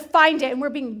to find it, and we're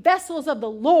being vessels of the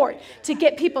Lord to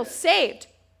get people saved.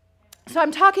 So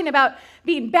I'm talking about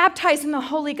being baptized in the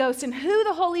Holy Ghost and who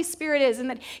the Holy Spirit is, and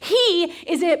that he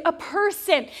is a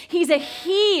person. He's a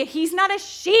he. He's not a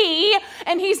she,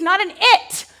 and he's not an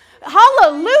it.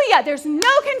 Hallelujah. There's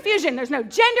no confusion. There's no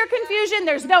gender confusion.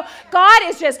 God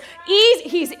is just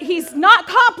easy. He's not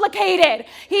complicated.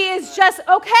 He is just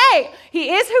okay.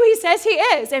 He is who he says he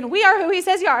is, and we are who he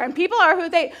says we are, and people are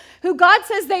who God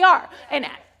says they are. And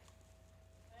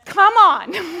come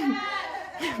on.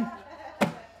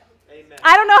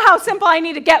 I don't know how simple I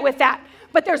need to get with that,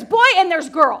 but there's boy and there's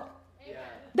girl.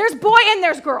 There's boy and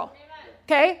there's girl.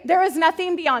 Okay? There is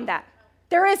nothing beyond that.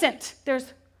 There isn't.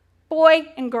 There's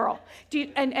boy and girl.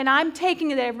 And I'm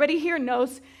taking it that everybody here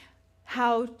knows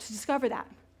how to discover that.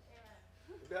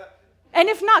 And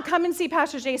if not, come and see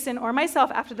Pastor Jason or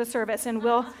myself after the service, and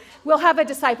we'll have a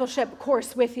discipleship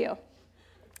course with you.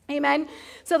 Amen?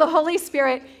 So the Holy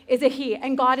Spirit is a he,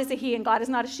 and God is a he, and God is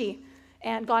not a she.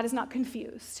 And God is not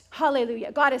confused.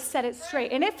 Hallelujah. God has set it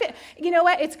straight. And you know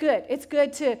what? It's good. It's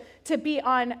good to be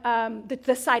on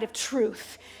the side of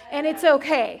truth. And it's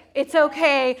okay. It's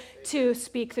okay to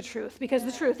speak the truth, because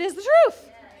the truth is the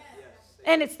truth.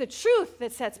 And it's the truth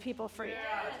that sets people free.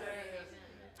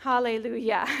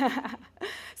 Hallelujah.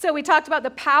 So we talked about the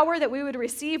power that we would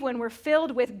receive when we're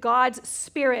filled with God's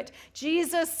Spirit.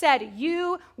 Jesus said,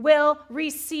 you will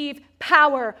receive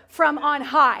power from on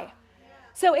high.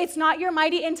 So it's not your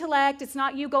mighty intellect, it's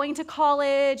not you going to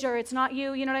college, or it's not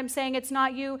you know what I'm saying? It's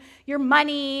not your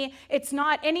money, it's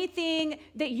not anything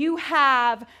that you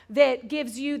have that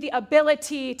gives you the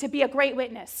ability to be a great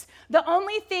witness. The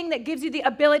only thing that gives you the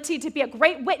ability to be a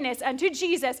great witness unto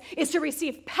Jesus is to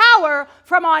receive power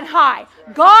from on high.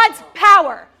 God's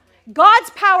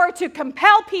power to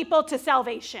compel people to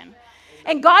salvation.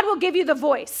 And God will give you the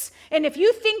voice. And if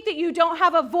you think that you don't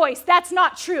have a voice, that's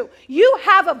not true. You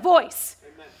have a voice.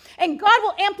 And God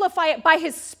will amplify it by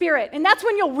his Spirit. And that's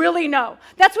when you'll really know.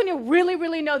 That's when you'll really,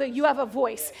 really know that you have a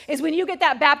voice, is when you get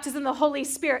that baptism in the Holy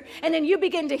Spirit. And then you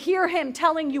begin to hear him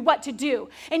telling you what to do.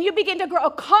 And you begin to grow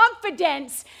a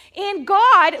confidence in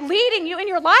God leading you in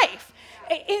your life.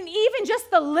 in even just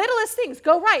the littlest things,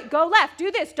 go right, go left,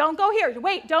 do this, don't go here,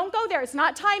 wait, don't go there, it's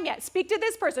not time yet, speak to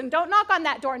this person, don't knock on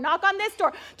that door, knock on this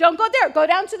door, don't go there, go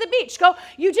down to the beach, go.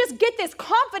 You just get this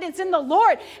confidence in the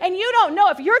Lord, and you don't know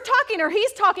if you're talking or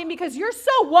he's talking because you're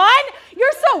so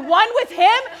one with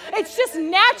him. It's just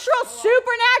natural,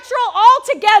 supernatural, all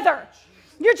together.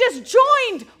 You're just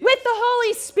joined with the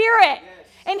Holy Spirit.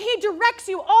 And he directs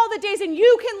you all the days, and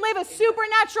you can live a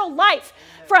supernatural life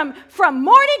from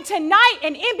morning to night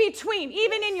and in between,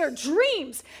 even in your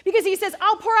dreams. Because he says,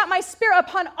 I'll pour out my spirit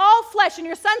upon all flesh, and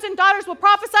your sons and daughters will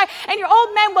prophesy, and your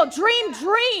old men will dream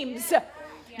dreams.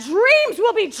 Dreams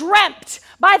will be dreamt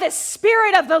by the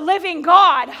Spirit of the living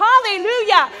God.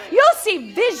 Hallelujah. You'll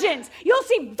see visions. You'll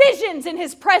see visions in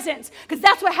his presence, because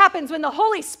that's what happens when the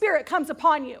Holy Spirit comes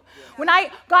upon you. When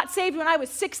I got saved when I was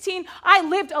 16, I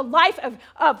lived a life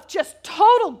of just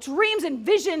total dreams and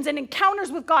visions and encounters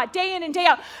with God day in and day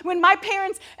out. When my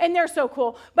parents, and they're so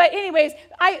cool, but anyways,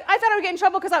 I thought I would get in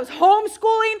trouble because I was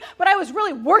homeschooling, but I was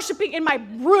really worshiping in my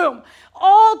room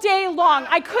all day long.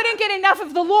 I couldn't get enough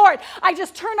of the Lord. I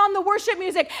just turned on the worship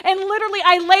music, and literally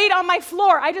I laid on my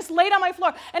floor. I just laid on my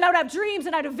floor, and I would have dreams,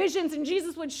 and I'd have visions, and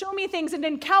Jesus would show me things and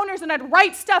encounters, and I'd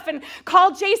write stuff and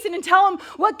call Jason and tell him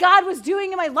what God was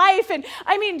doing in my life. And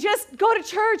I mean, just go to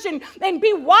church and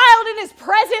be wild in his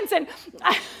presence. And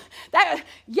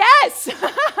yes.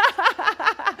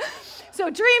 So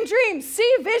dream dreams,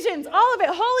 see visions, all of it,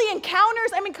 holy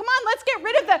encounters. I mean, come on, let's get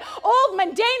rid of the old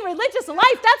mundane religious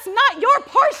life. That's not your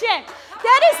portion.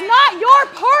 That is not your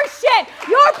portion.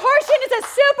 Your portion is a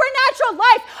supernatural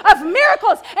life of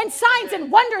miracles and signs and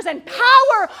wonders and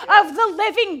power of the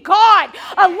living God.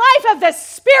 A life of the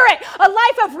Spirit, a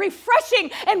life of refreshing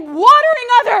and watering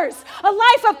others, a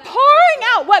life of pouring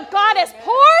out what God has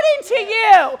poured into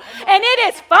you. And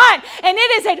it is fun, and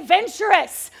it is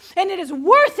adventurous, and it is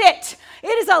worth it.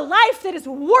 It is a life that is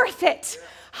worth it.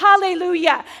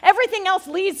 Hallelujah. Everything else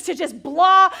leads to just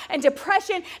blah and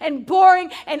depression and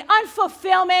boring and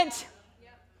unfulfillment.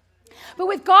 But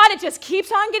with God, it just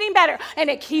keeps on getting better, and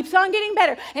it keeps on getting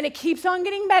better, and it keeps on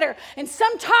getting better. And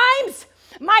sometimes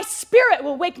my spirit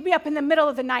will wake me up in the middle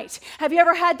of the night. Have you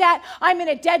ever had that? I'm in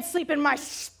a dead sleep, and my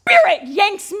spirit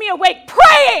yanks me awake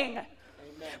praying.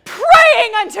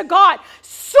 Praying unto God.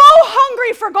 So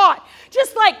hungry for God.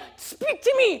 Just like, speak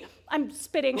to me. I'm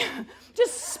spitting.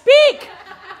 Just speak.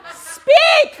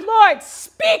 Speak, Lord.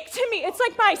 Speak to me. It's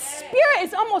like my spirit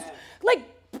is almost like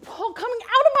coming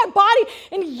out of my body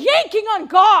and yanking on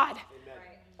God.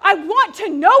 I want to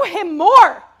know him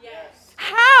more. Yes.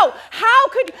 How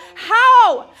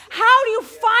do you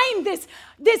find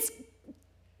this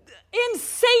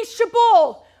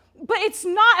insatiable, but it's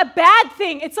not a bad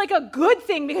thing. It's like a good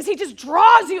thing, because he just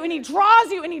draws you, and he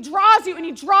draws you, and he draws you, and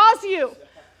he draws you.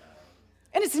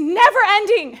 And it's never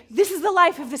ending. This is the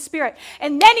life of the Spirit.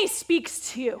 And then he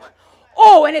speaks to you.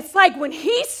 Oh, and it's like when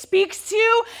he speaks to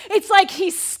you, it's like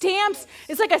he stamps.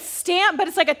 It's like a stamp, but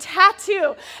it's like a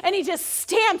tattoo. And he just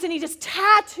stamps, and he just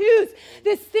tattoos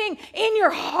this thing in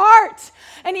your heart.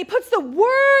 And he puts the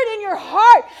word in your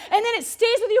heart. And then it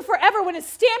stays with you forever. When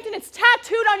it's stamped and it's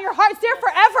tattooed on your heart, it's there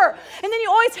forever. And then you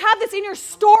always have this in your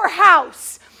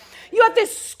storehouse. You have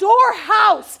this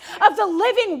storehouse of the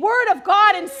living word of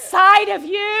God inside of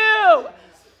you.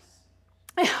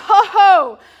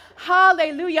 Oh,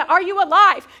 hallelujah. Are you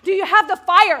alive? Do you have the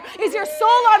fire? Is your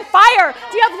soul on fire?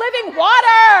 Do you have living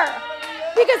water?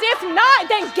 Because if not,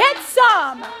 then get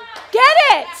some. Get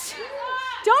it.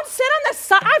 Don't sit on the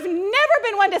side. I've never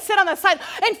been one to sit on the side.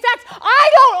 In fact, I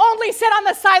don't only sit on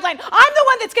the sideline. I'm the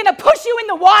one that's going to push you in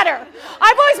the water.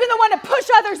 I've always been the one to push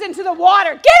others into the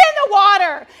water. Get in the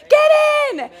water. Get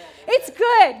in. It's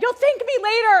good. You'll thank me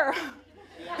later.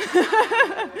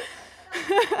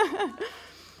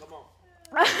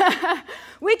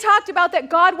 We talked about that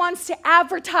God wants to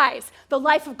advertise the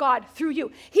life of God through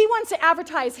you. He wants to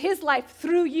advertise his life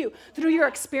through you, through your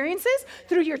experiences,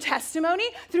 through your testimony,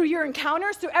 through your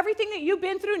encounters, through everything that you've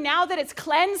been through now that it's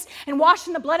cleansed and washed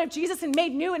in the blood of Jesus and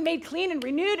made new and made clean and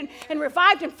renewed and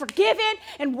revived and forgiven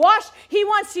and washed. He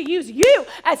wants to use you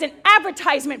as an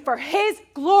advertisement for his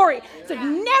glory. So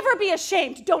never be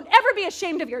ashamed. Don't ever be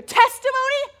ashamed of your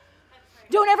testimony.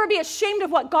 Don't ever be ashamed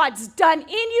of what God's done in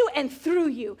you and through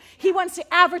you. He wants to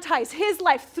advertise his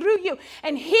life through you.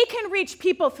 And he can reach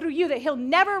people through you that he'll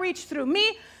never reach through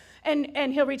me.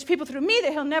 And he'll reach people through me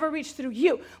that he'll never reach through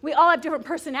you. We all have different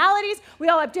personalities. We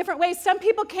all have different ways. Some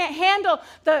people can't handle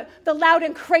the loud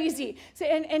and crazy.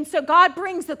 And so God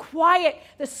brings the quiet,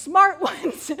 the smart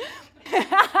ones.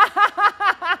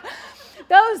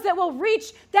 those that will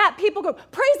reach that people group.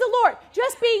 Praise the Lord.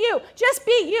 Just be you. Just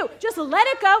be you. Just let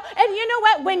it go. And you know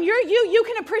what? When you're you, you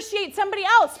can appreciate somebody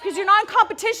else because you're not in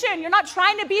competition. You're not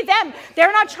trying to be them.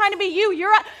 They're not trying to be you.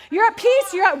 You're at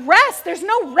peace. You're at rest. There's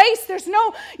no race.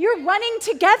 You're running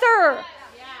together.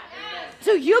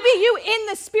 So you be you in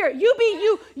the Spirit. You be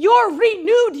you, your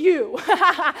renewed you.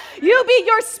 You be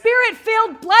your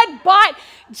Spirit-filled, blood-bought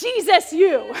Jesus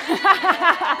you.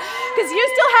 Because you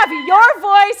still have your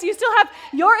voice, you still have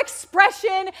your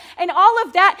expression and all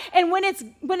of that. And when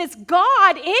it's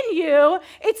God in you,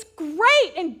 it's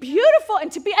great and beautiful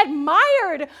and to be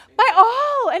admired by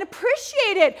all and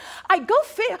appreciated. I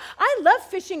love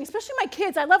fishing, especially my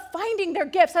kids. I love finding their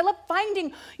gifts. I love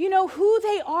finding, who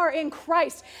they are in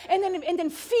Christ. And then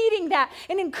feeding that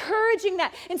and encouraging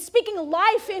that and speaking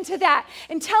life into that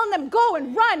and telling them go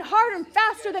and run harder and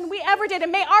faster than we ever did.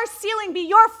 And may our ceiling be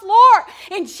your floor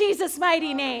in Jesus'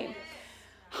 mighty name.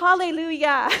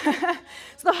 Hallelujah.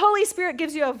 So the Holy Spirit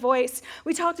gives you a voice.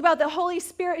 We talked about the Holy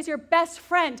Spirit is your best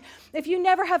friend. If you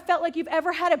never have felt like you've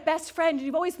ever had a best friend,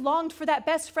 you've always longed for that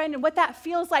best friend and what that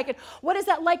feels like and what is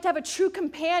that like to have a true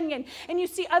companion, and you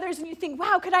see others and you think,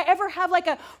 wow, could I ever have like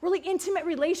a really intimate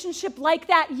relationship like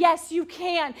that? Yes, you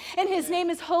can. And his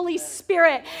name is Holy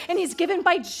Spirit, and he's given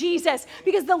by Jesus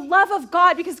because the love of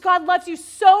God, because God loves you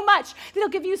so much that he'll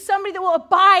give you somebody that will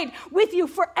abide with you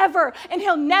forever, and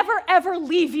he'll never, ever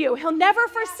leave you. He'll never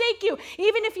forsake you.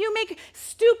 Even if you make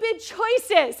stupid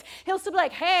choices, he'll still be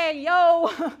like, hey,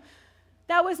 yo,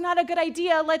 that was not a good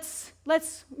idea. Let's,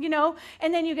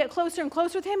 and then you get closer and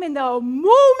closer with him. And the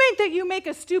moment that you make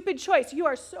a stupid choice, you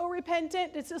are so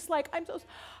repentant. It's just like, I'm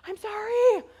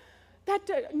sorry.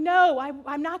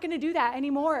 I'm not going to do that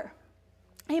anymore.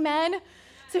 Amen.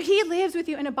 So he lives with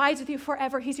you and abides with you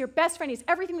forever. He's your best friend. He's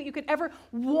everything that you could ever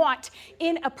want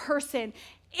in a person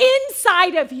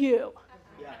inside of you.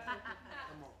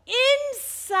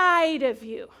 Inside of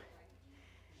you.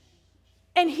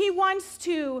 And he wants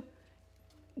to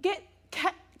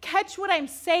catch what I'm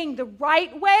saying the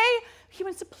right way. He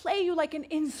wants to play you like an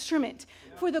instrument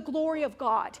for the glory of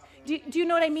God. Do you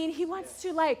know what I mean? He wants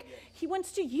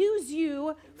to use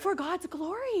you for God's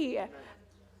glory.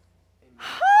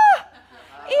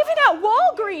 Even at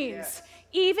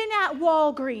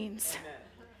Walgreens.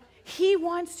 He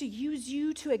wants to use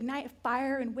you to ignite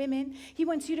fire in women. He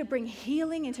wants you to bring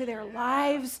healing into their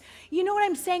lives. You know what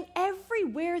I'm saying?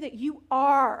 Everywhere that you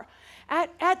are,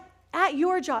 at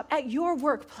your job, at your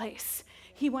workplace,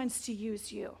 he wants to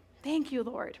use you. Thank you,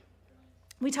 Lord.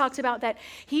 We talked about that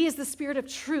he is the Spirit of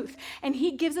truth, and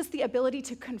he gives us the ability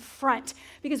to confront,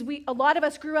 because a lot of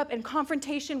us grew up and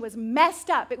confrontation was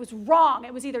messed up. It was wrong.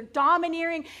 It was either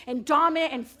domineering and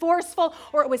dominant and forceful,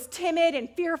 or it was timid and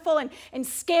fearful and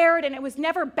scared, and it was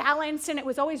never balanced, and it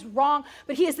was always wrong.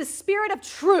 But he is the Spirit of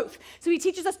truth, so he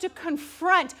teaches us to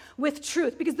confront with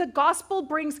truth, because the gospel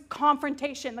brings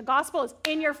confrontation. The gospel is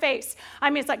in your face. I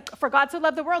mean, it's like, for God so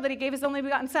loved the world that he gave his only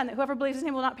begotten Son, that whoever believes in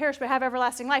him will not perish but have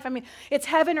everlasting life. I mean,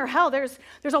 it's heaven or hell. There's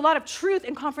a lot of truth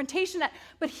and confrontation,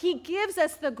 but he gives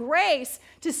us the grace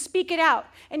to speak it out,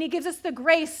 and he gives us the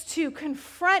grace to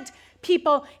confront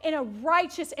people in a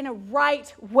righteous, in a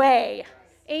right way.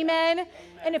 Amen? Amen.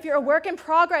 And if you're a work in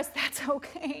progress, that's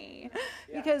okay,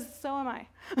 because so am I.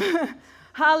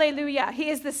 Hallelujah. He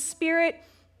is the Spirit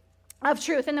of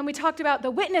truth. And then we talked about the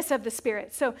witness of the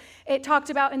Spirit. So it talked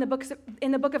about in the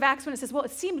book of Acts when it says, well, it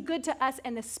seemed good to us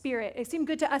in the Spirit. It seemed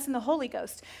good to us in the Holy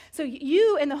Ghost. So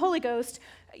you and the Holy Ghost,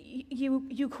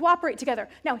 you cooperate together.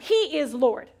 Now, he is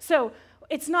Lord. So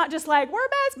it's not just like, we're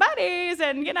best buddies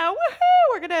and, woohoo,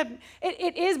 we're going to,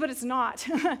 it is, but it's not.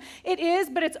 It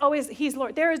is, but it's always, he's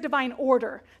Lord. There is divine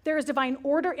order. There is divine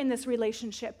order in this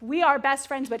relationship. We are best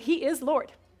friends, but he is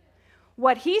Lord.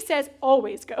 What he says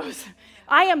always goes.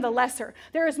 I am the lesser.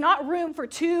 There is not room for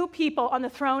two people on the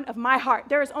throne of my heart.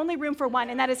 There is only room for one,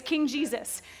 and that is King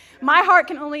Jesus. My heart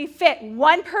can only fit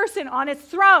one person on its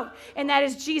throne, and that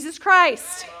is Jesus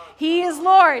Christ. He is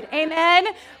Lord. Amen.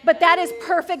 But that is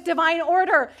perfect divine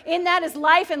order. In that is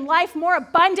life, and life more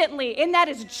abundantly. In that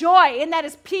is joy. In that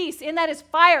is peace. In that is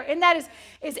fire. In that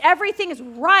is everything is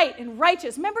right and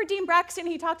righteous. Remember Dean Braxton,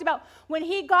 he talked about when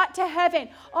he got to heaven,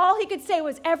 all he could say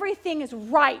was everything is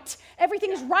right.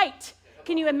 Everything is right.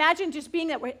 Can you imagine just being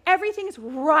that way? Everything is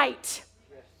right.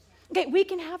 Okay, we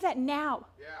can have that now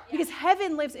because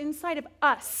heaven lives inside of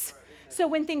us. So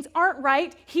when things aren't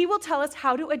right, he will tell us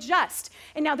how to adjust.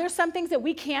 And now there's some things that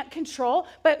we can't control,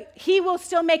 but he will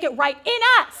still make it right in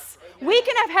us. We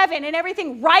can have heaven and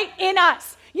everything right in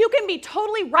us. You can be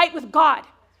totally right with God.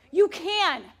 You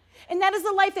can. And that is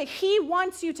the life that he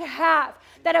wants you to have.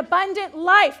 that abundant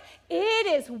life. It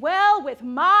is well with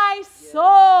my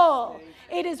soul.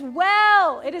 It is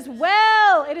well. It is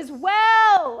well. It is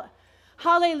well.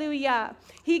 Hallelujah.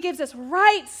 He gives us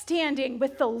right standing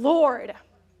with the Lord.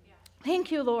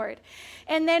 Thank you, Lord.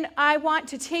 And then I want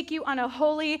to take you on a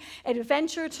holy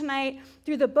adventure tonight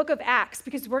through the book of Acts,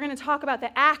 because we're going to talk about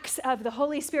the acts of the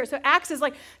Holy Spirit. So Acts is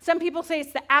like, some people say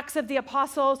it's the Acts of the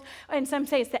Apostles, and some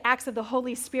say it's the Acts of the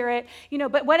Holy Spirit,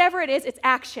 but whatever it is, it's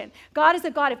action. God is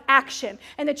a God of action.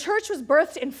 And the church was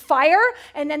birthed in fire,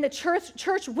 and then the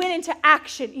church went into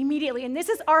action immediately. And this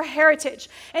is our heritage,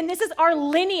 and this is our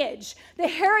lineage. The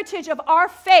heritage of our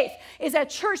faith is a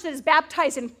church that is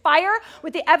baptized in fire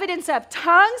with the evidence of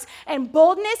tongues and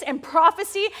boldness and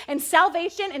prophecy and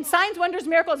salvation and signs, wonders,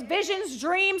 miracles, visions,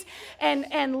 dreams,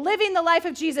 and living the life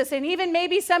of Jesus. And even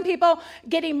maybe some people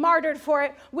getting martyred for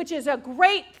it, which is a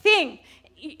great thing.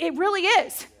 It really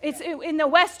is. It's in the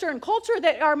Western culture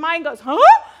that our mind goes, huh?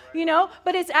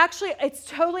 But it's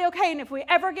totally okay. And if we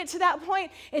ever get to that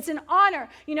point, it's an honor.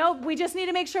 We just need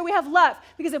to make sure we have love,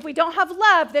 because if we don't have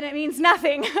love, then it means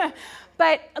nothing.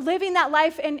 But living that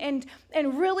life and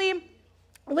really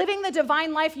living the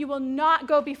divine life, you will not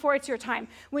go before it's your time.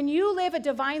 When you live a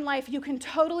divine life, you can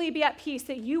totally be at peace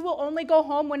that you will only go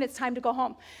home when it's time to go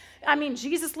home. I mean,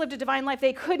 Jesus lived a divine life.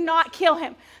 They could not kill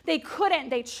him. They couldn't.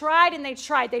 They tried and they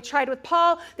tried. They tried with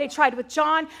Paul. They tried with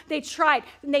John. They tried.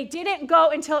 And they didn't go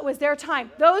until it was their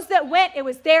time. Those that went, it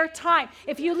was their time.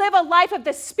 If you live a life of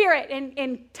the Spirit and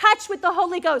in touch with the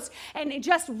Holy Ghost and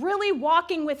just really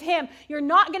walking with him, you're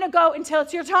not going to go until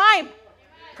it's your time.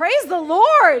 Praise the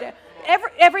Lord.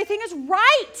 Everything is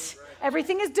right.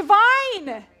 Everything is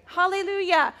divine.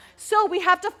 Hallelujah. So we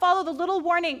have to follow the little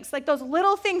warnings, like those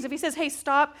little things. If he says, hey,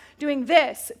 stop doing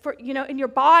this for, in your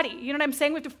body, you know what I'm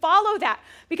saying? We have to follow that,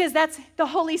 because that's the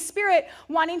Holy Spirit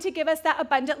wanting to give us that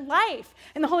abundant life,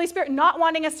 and the Holy Spirit not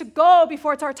wanting us to go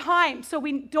before it's our time. So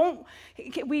we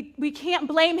can't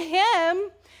blame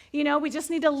him. We just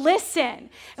need to listen,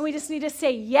 and we just need to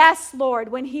say, yes, Lord,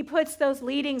 when he puts those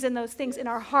leadings and those things in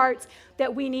our hearts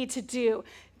that we need to do,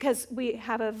 because we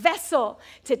have a vessel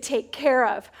to take care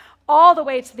of all the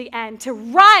way to the end, to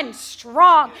run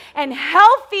strong and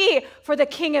healthy for the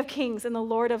King of Kings and the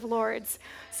Lord of Lords.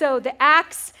 So the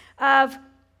acts of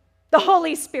the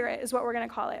Holy Spirit is what we're going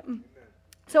to call it.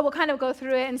 So we'll kind of go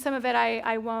through it, and some of it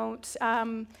I won't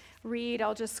read.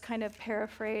 I'll just kind of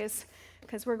paraphrase,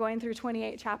 because we're going through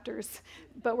 28 chapters,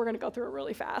 but we're going to go through it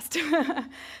really fast.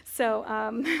 So,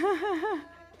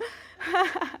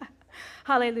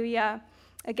 hallelujah.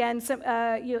 Again,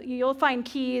 you'll find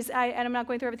keys, and I'm not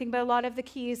going through everything, but a lot of the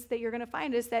keys that you're going to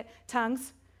find is that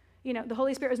tongues, the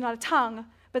Holy Spirit is not a tongue,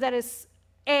 but that is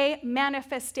a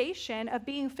manifestation of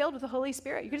being filled with the Holy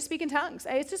Spirit. You're going to speak in tongues.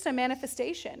 It's just a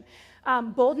manifestation.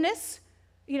 Boldness,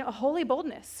 a holy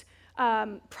boldness.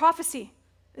 Prophecy.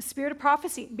 The spirit of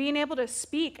prophecy, being able to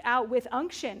speak out with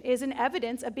unction, is an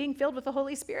evidence of being filled with the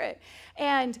Holy Spirit.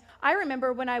 And I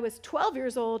remember when I was 12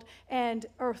 years old,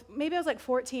 or maybe I was like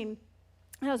 14,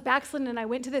 and I was backslidden, and I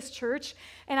went to this church,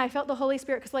 and I felt the Holy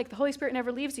Spirit, because the Holy Spirit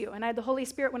never leaves you. And I had the Holy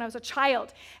Spirit when I was a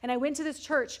child, and I went to this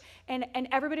church, and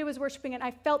everybody was worshiping, and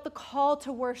I felt the call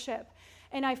to worship.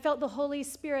 And I felt the Holy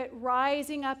Spirit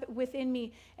rising up within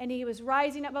me, and he was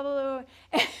rising up, blah, blah,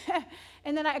 blah.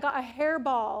 And then I got a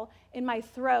hairball in my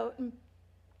throat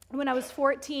when I was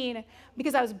 14,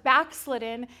 because I was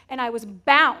backslidden, and I was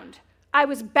bound. I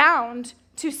was bound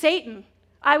to Satan.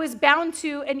 I was bound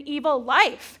to an evil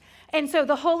life. And so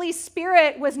the Holy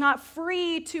Spirit was not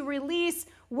free to release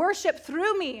worship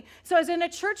through me. So I was in a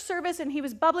church service, and he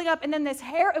was bubbling up, and then this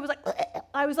hair, it was like,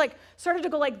 I was like, started to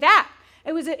go like that.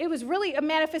 It was really a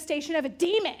manifestation of a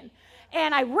demon.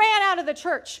 And I ran out of the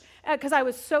church because I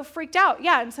was so freaked out.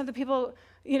 Yeah, and some of the people,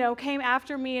 came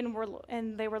after me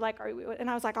and they were like, and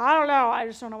I was like, I don't know. I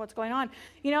just don't know what's going on.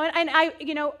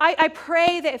 I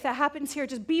pray that if that happens here,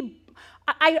 just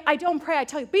I don't pray, I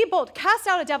tell you, be bold, cast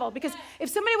out a devil, because if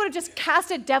somebody would have just cast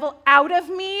a devil out of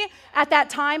me at that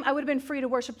time, I would have been free to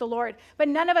worship the Lord. But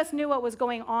none of us knew what was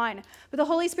going on. But the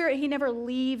Holy Spirit, he never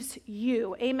leaves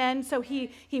you. Amen. So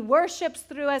he worships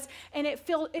through us, and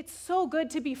it's so good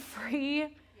to be free.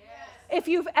 Yes. If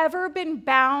you've ever been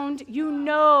bound, you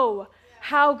know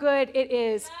how good it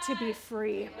is to be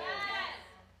free.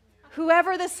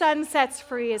 Whoever the Son sets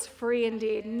free is free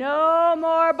indeed. No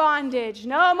more bondage.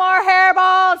 No more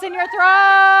hairballs in your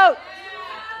throat.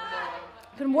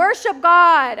 You can worship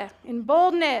God in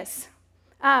boldness.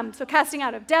 So casting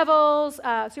out of devils,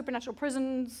 supernatural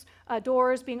prisons,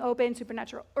 doors being opened,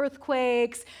 supernatural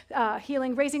earthquakes,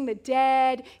 healing, raising the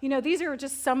dead. These are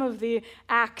just some of the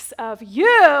acts of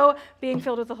you being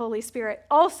filled with the Holy Spirit.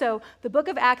 Also, the book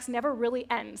of Acts never really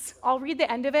ends. I'll read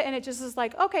the end of it, and it just is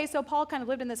like, okay, so Paul kind of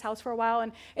lived in this house for a while,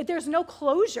 and there's no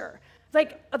closure.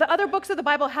 Like the other books of the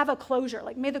Bible have a closure,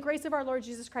 like may the grace of our Lord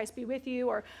Jesus Christ be with you,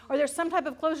 or there's some type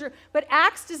of closure, but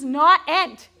Acts does not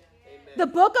end. Amen. The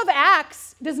book of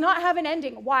Acts does not have an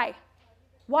ending. Why?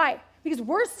 Because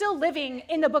we're still living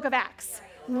in the book of Acts.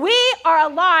 We are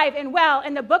alive and well,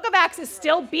 and the book of Acts is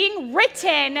still being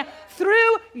written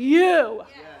through you.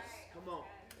 Yes. Come on.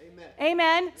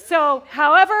 Amen. So,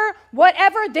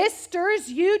 whatever this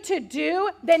stirs you to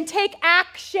do, then take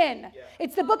action.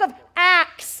 It's the book of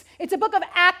Acts. It's a book of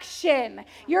action.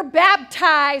 You're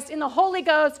baptized in the Holy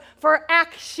Ghost for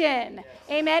action.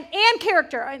 Amen. And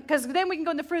character, because then we can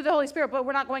go into the fruit of the Holy Spirit, but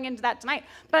we're not going into that tonight.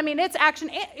 But it's action.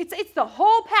 It's the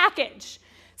whole package.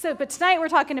 But tonight we're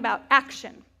talking about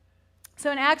action.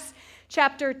 So in Acts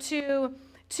chapter 2,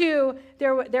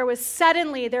 there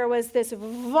was this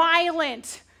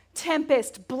violent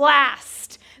tempest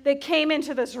blast that came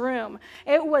into this room.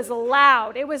 It was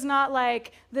loud. It was not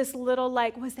like this little,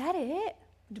 was that it?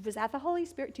 Was that the Holy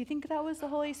Spirit? Do you think that was the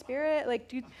Holy Spirit?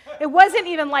 It wasn't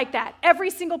even like that. Every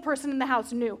single person in the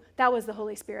house knew that was the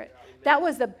Holy Spirit. That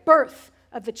was the birth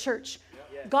of the church.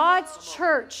 God's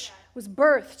church was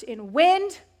birthed in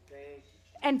wind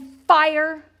and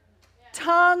fire,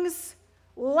 tongues,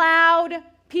 loud.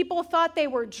 People thought they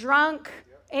were drunk.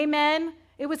 Amen.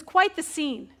 It was quite the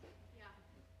scene.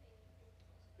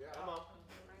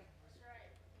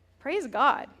 Praise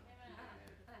God.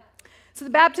 So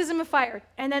the baptism of fire,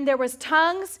 and then there was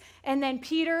tongues, and then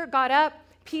Peter got up.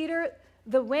 Peter,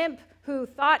 the wimp who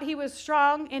thought he was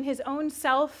strong in his own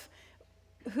self,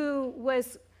 who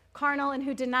was carnal and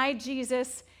who denied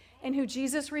Jesus and who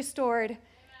Jesus restored,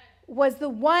 was the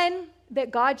one that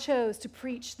God chose to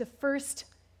preach the first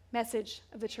message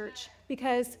of the church,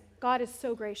 because God is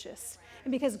so gracious,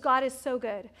 and because God is so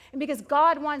good, and because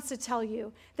God wants to tell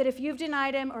you that if you've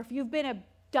denied him, or if you've been a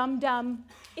dumb,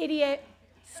 idiot,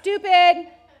 stupid,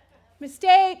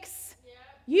 mistakes,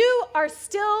 you are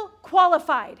still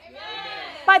qualified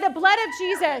by the blood of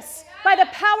Jesus, by the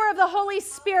power of the Holy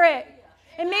Spirit.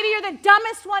 And maybe you're the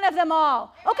dumbest one of them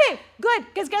all. Okay, good,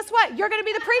 because guess what? You're going to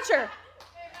be the preacher.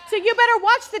 So you better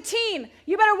watch the teen.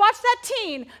 You better watch that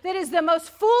teen that is the most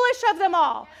foolish of them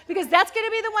all, because that's going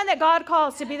to be the one that God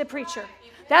calls to be the preacher.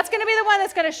 That's going to be the one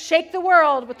that's going to shake the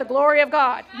world with the glory of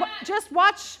God. Just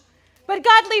watch. But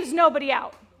God leaves nobody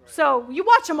out. So you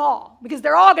watch them all, because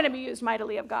they're all going to be used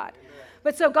mightily of God.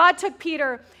 But so God took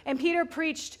Peter, and Peter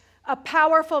preached a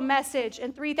powerful message,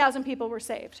 and 3,000 people were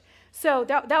saved. So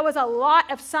that was a lot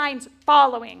of signs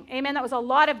following. Amen. That was a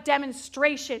lot of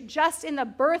demonstration just in the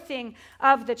birthing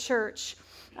of the church.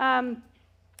 I'm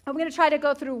going to try to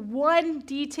go through one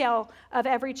detail of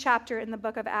every chapter in the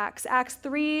book of Acts. Acts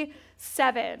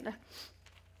 3:7.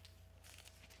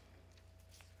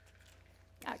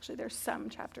 Actually, there's some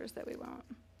chapters that we won't.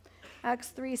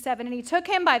 Acts 3:7, and he took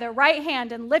him by the right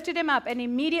hand and lifted him up, and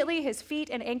immediately his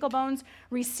feet and ankle bones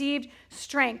received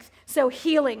strength. So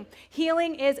healing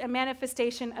is a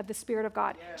manifestation of the Spirit of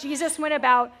God. Yeah. Jesus went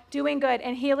about doing good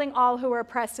and healing all who were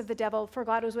oppressed of the devil, for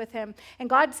God was with him. And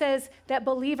God says that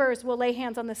believers will lay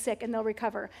hands on the sick and they'll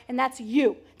recover. And that's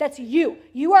you. That's you.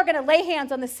 You are going to lay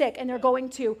hands on the sick and they're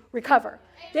going to recover.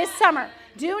 This summer,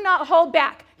 do not hold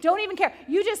back. Don't even care.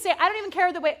 You just say, I don't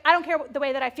care the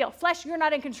way that I feel. Flesh, you're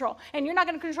not in control. And you're not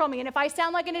going to control me. And if I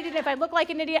sound like an idiot, if I look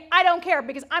like an idiot, I don't care,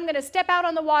 because I'm going to step out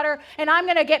on the water and I'm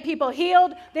going to get people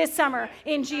healed this summer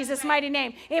in Jesus' mighty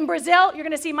name. In Brazil, you're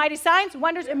going to see mighty signs,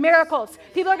 wonders, and miracles.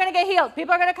 People are going to get healed.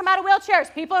 People are going to come out of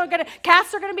wheelchairs.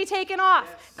 Casts are going to be taken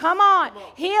off. Come on.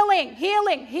 Healing.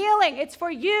 It's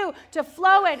for you to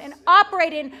flow in and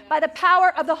operate in by the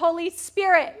power of the Holy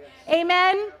Spirit.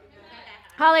 Amen.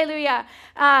 Hallelujah.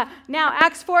 Now,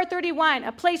 Acts 4:31,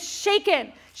 a place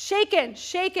shaken.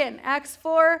 Acts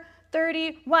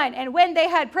 4:31. And when they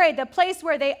had prayed, the place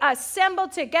where they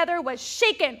assembled together was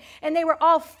shaken, and they were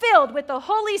all filled with the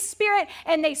Holy Spirit,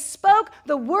 and they spoke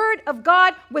the word of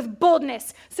God with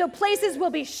boldness. So places will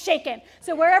be shaken.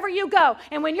 So wherever you go,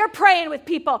 and when you're praying with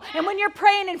people, and when you're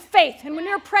praying in faith, and when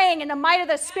you're praying in the might of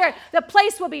the Spirit, the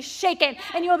place will be shaken,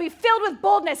 and you'll be filled with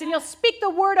boldness, and you'll speak the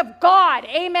word of God.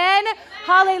 Amen?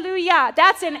 Hallelujah.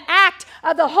 That's an act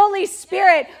of the Holy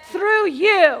Spirit through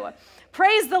you.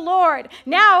 Praise the Lord.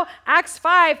 Now, Acts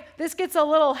 5, this gets a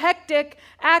little hectic.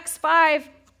 Acts 5,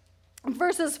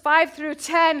 verses 5 through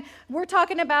 10, we're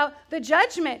talking about the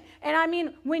judgment. And I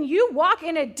mean, when you walk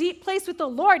in a deep place with the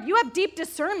Lord, you have deep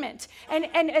discernment.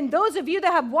 And those of you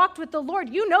that have walked with the Lord,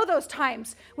 you know those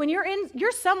times when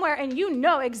you're somewhere and you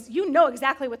know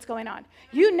exactly what's going on.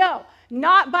 You know,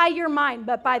 not by your mind,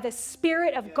 but by the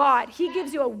Spirit of God. He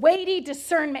gives you a weighty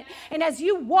discernment. And as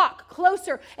you walk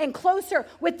closer and closer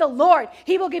with the Lord,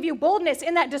 he will give you boldness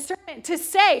in that discernment to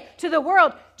say to the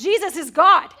world, Jesus is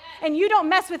God. And you don't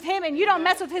mess with him and you don't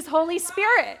mess with his Holy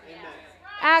Spirit. Amen.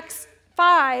 Acts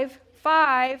 5.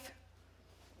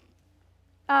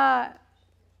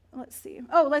 Let's see.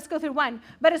 Let's go through 1.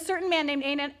 But a certain man named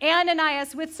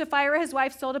Ananias with Sapphira, his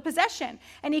wife, sold a possession.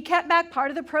 And he kept back part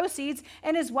of the proceeds,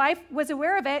 and his wife was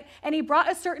aware of it, and he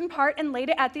brought a certain part and laid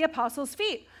it at the apostles'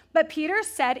 feet. But Peter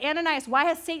said, Ananias, why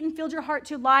has Satan filled your heart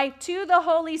to lie to the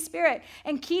Holy Spirit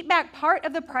and keep back part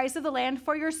of the price of the land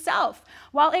for yourself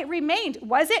while it remained?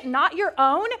 Was it not your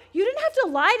own? You didn't have to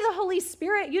lie to the Holy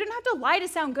Spirit. You didn't have to lie to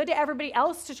sound good to everybody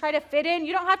else to try to fit in.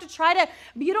 You don't have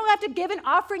to give an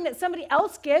offering that somebody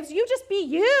else gives. You just be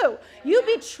you. You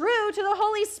be true to the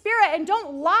Holy Spirit and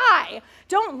don't lie.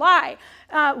 Don't lie.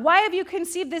 Why have you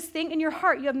conceived this thing in your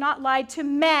heart? You have not lied to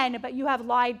men, but you have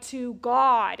lied to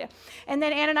God. And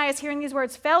then Ananias, hearing these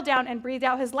words, fell down and breathed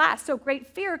out his last. So great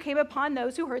fear came upon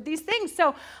those who heard these things.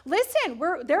 So listen,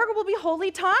 there will be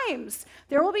holy times.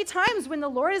 There will be times when the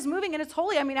Lord is moving and it's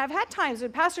holy. I mean, I've had times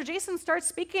when Pastor Jason starts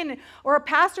speaking, or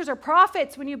pastors or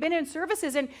prophets, when you've been in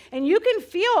services, and you can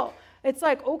feel, it's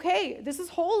like, okay, this is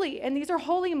holy, and these are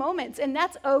holy moments, and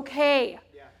that's okay.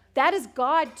 That is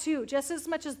God too, just as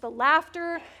much as the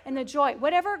laughter and the joy.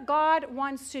 Whatever God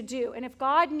wants to do. And if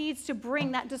God needs to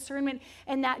bring that discernment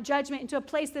and that judgment into a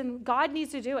place, then God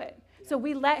needs to do it. So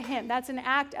we let him. That's an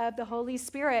act of the Holy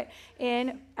Spirit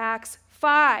in Acts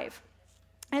 5.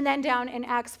 And then down in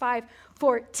Acts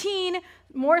 5:14,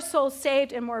 more souls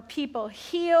saved and more people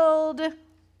healed.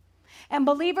 And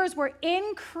believers were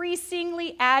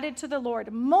increasingly added to the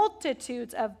Lord,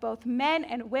 multitudes of both men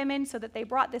and women, so that they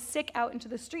brought the sick out into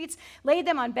the streets, laid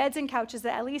them on beds and couches,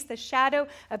 that at least the shadow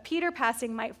of Peter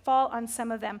passing might fall on some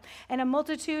of them. And a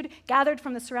multitude gathered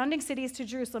from the surrounding cities to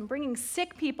Jerusalem, bringing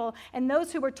sick people and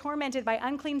those who were tormented by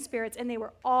unclean spirits, and they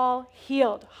were all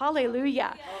healed.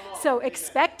 Hallelujah. So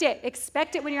expect it.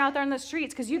 Expect it when you're out there on the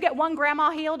streets, because you get one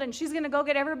grandma healed, and she's going to go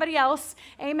get everybody else.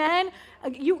 Amen.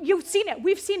 You've seen it.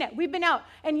 We've seen it. We've been out.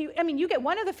 And you get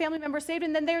one of the family members saved,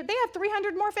 and then they have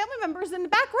 300 more family members in the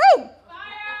back room.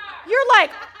 Fire! You're like,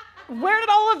 where did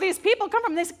all of these people come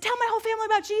from? They say, tell my whole family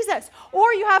about Jesus.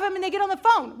 Or you have them and they get on the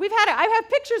phone. We've had it. I have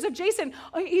pictures of Jason.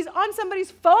 He's on somebody's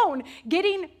phone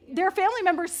getting their family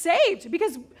members saved.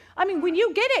 Because, I mean, when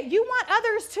you get it, you want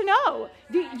others to know.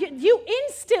 You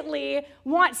instantly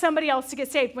want somebody else to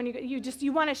get saved when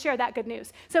you want to share that good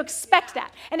news. So expect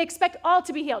that, and expect all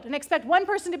to be healed, and expect one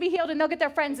person to be healed and they'll get their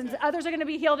friends, and others are going to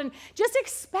be healed, and just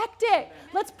expect it.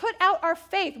 Let's put out our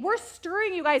faith. We're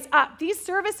stirring you guys up. These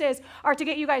services are to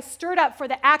get you guys stirred up for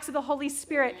the acts of the Holy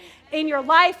Spirit in your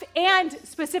life, and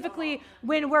specifically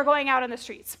when we're going out on the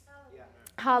streets.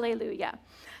 Hallelujah.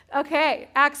 Okay,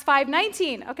 Acts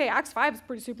 5:19. Okay, Acts 5 is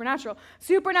pretty supernatural.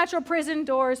 Supernatural prison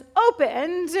doors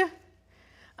opened.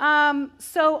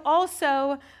 So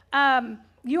also,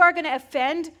 you are going to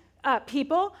offend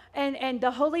people, and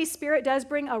the Holy Spirit does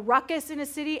bring a ruckus in a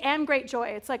city and great joy.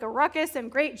 It's like a ruckus and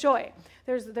great joy.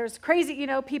 There's crazy,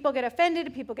 people get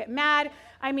offended, people get mad.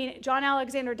 I mean, John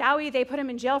Alexander Dowie, they put him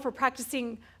in jail for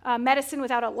practicing medicine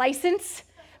without a license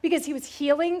because he was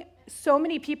healing so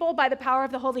many people by the power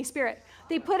of the Holy Spirit.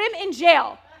 They put him in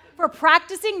jail for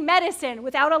practicing medicine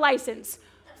without a license,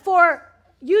 for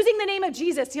using the name of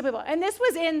Jesus to heal people. And this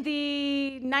was in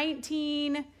the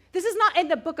this is not in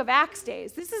the book of Acts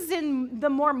days. This is in the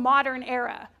more modern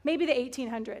era, maybe the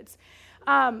 1800s.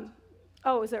 It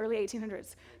was the early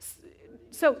 1800s.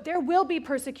 So there will be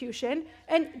persecution,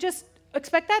 and just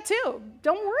expect that too.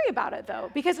 Don't worry about it though,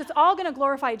 because it's all going to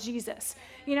glorify Jesus.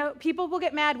 People will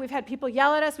get mad. We've had people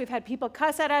yell at us. We've had people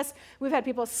cuss at us. We've had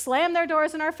people slam their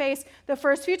doors in our face. The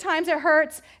first few times it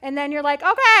hurts, and then you're like,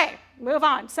 okay, move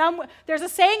on. There's a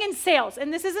saying in sales,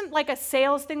 and this isn't like a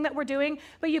sales thing that we're doing,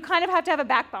 but you kind of have to have a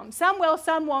backbone. Some will,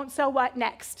 some won't, so what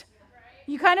next?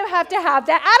 You kind of have to have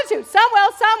that attitude. Some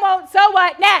will, some won't, so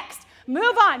what next?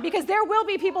 Move on, because there will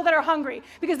be people that are hungry,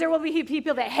 because there will be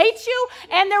people that hate you,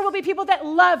 and there will be people that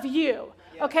love you,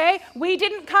 okay? We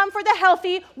didn't come for the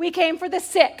healthy, we came for the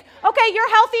sick. Okay, you're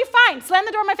healthy, fine. Slam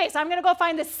the door in my face. I'm going to go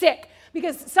find the sick,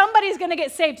 because somebody's going to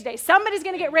get saved today. Somebody's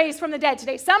going to get raised from the dead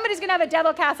today. Somebody's going to have a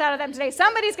devil cast out of them today.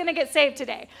 Somebody's going to get saved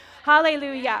today.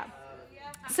 Hallelujah.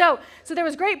 So there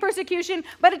was great persecution,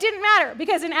 but it didn't matter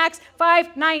because in Acts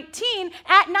 5:19,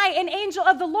 at night, an angel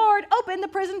of the Lord opened the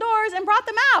prison doors and brought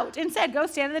them out and said, go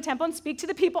stand in the temple and speak to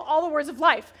the people all the words of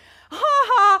life. Ha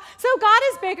ha. So God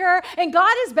is bigger and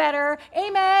God is better.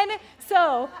 Amen.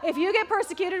 So if you get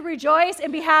persecuted, rejoice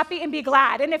and be happy and be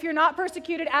glad. And if you're not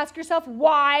persecuted, ask yourself,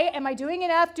 why? Am I doing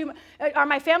enough? Are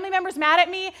my family members mad at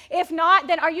me? If not,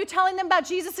 then are you telling them about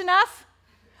Jesus enough?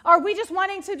 Are we just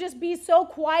wanting to just be so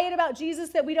quiet about Jesus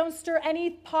that we don't stir any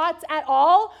pots at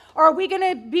all? Or are we going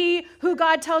to be who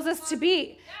God tells us to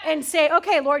be and say,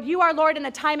 okay, Lord, you are Lord and the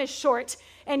time is short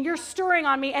and you're stirring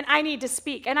on me and I need to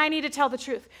speak and I need to tell the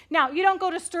truth. Now, you don't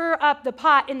go to stir up the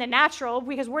pot in the natural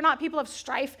because we're not people of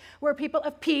strife. We're people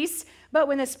of peace. But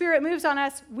when the Spirit moves on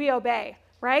us, we obey.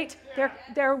 Right?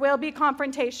 There will be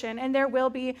confrontation and there will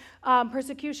be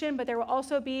persecution, but there will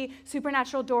also be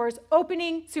supernatural doors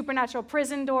opening, supernatural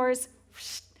prison doors,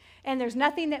 and there's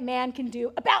nothing that man can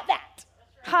do about that.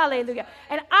 Hallelujah.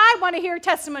 And I want to hear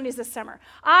testimonies this summer.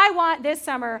 I want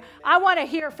to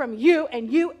hear from you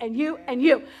and you and you and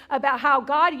you about how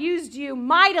God used you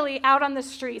mightily out on the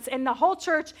streets, and the whole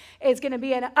church is going to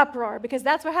be in an uproar because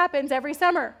that's what happens every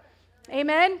summer.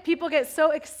 Amen. People get so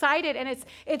excited, and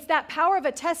it's that power of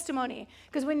a testimony.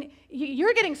 Because when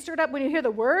you're getting stirred up when you hear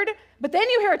the word, but then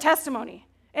you hear a testimony,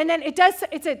 and then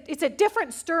it's a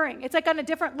different stirring. It's like on a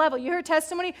different level. You hear a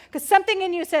testimony because something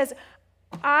in you says,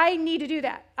 "I need to do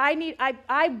that. I need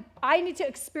to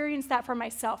experience that for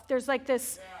myself." There's like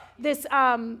this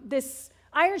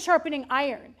iron sharpening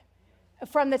iron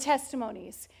from the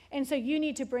testimonies, and so you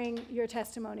need to bring your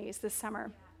testimonies this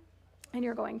summer, and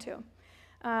you're going to.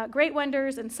 Great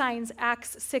wonders and signs,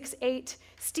 Acts 6:8.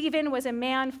 Stephen was a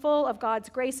man full of God's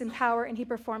grace and power, and he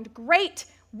performed great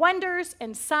wonders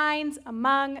and signs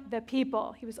among the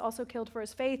people. He was also killed for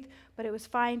his faith, but it was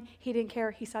fine. He didn't care.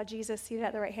 He saw Jesus seated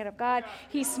at the right hand of God.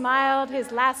 He smiled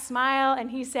his last smile, and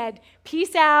he said,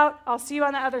 peace out. I'll see you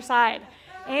on the other side.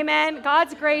 Amen.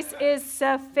 God's grace is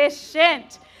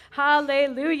sufficient.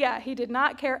 Hallelujah. He did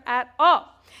not care at all.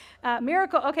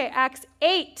 Miracle. Okay, Acts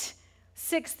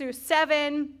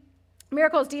 8:6-7,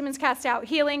 miracles, demons cast out,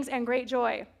 healings, and great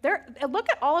joy.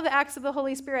 Look at all of the acts of the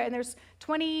Holy Spirit, and there's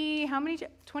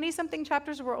 20-something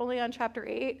chapters. We're only on chapter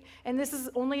 8, and this is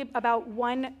only about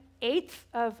 1/8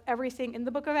 of everything in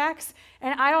the book of Acts.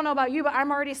 And I don't know about you, but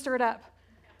I'm already stirred up.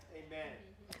 Amen.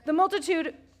 The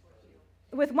multitude,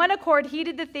 with one accord,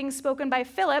 heeded the things spoken by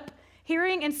Philip,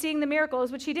 hearing and seeing the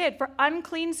miracles which he did. For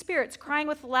unclean spirits, crying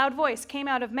with a loud voice, came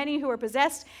out of many who were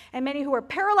possessed, and many who were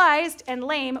paralyzed and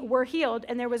lame were healed,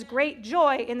 and there was great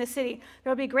joy in the city.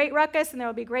 There will be great ruckus, and there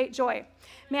will be great joy.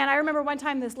 Man, I remember one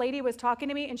time this lady was talking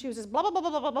to me, and she was just blah, blah, blah,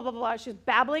 blah, blah, blah, blah, blah. She was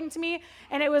babbling to me,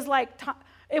 and it was like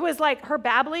her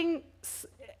babbling,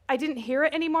 I didn't hear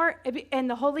it anymore, and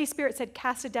the Holy Spirit said,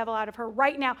 cast a devil out of her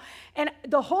right now. And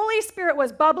the Holy Spirit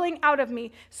was bubbling out of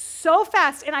me so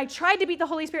fast, and I tried to beat the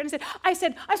Holy Spirit and I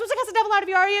said, I'm supposed to cast a devil out of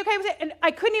you, are you okay with it? And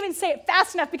I couldn't even say it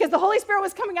fast enough because the Holy Spirit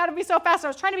was coming out of me so fast. I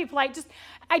was trying to be polite,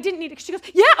 I didn't need it. She goes,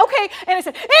 yeah, okay. And I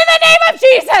said, in the name of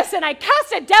Jesus, and I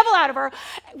cast a devil out of her.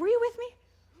 Were you with me?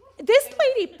 This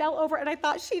lady fell over, and I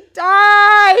thought she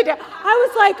died. I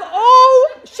was like,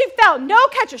 oh, she fell. No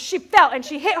catcher. She fell, and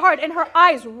she hit hard, and her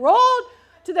eyes rolled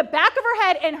to the back of her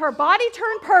head, and her body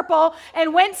turned purple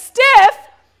and went stiff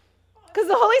because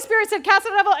the Holy Spirit said, cast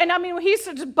out the devil. And I mean, when he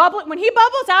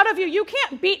bubbles out of you, you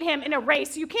can't beat him in a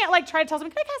race. You can't try to tell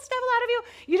someone, can I cast the devil out of you?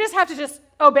 You just have to just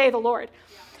obey the Lord.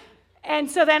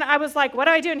 And so then I was like, what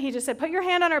do I do? And he just said, put your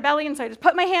hand on her belly. And so I just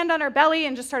put my hand on her belly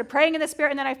and just started praying in the Spirit.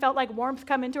 And then I felt like warmth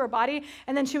come into her body.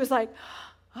 And then she was like,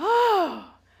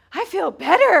 oh, I feel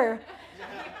better.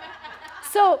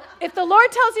 So if the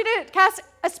Lord tells you to cast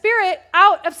a spirit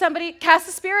out of somebody, cast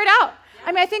the spirit out.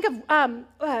 I mean, I think of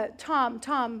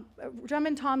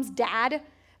Drummond Tom's dad.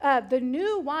 The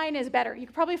New Wine is Better. You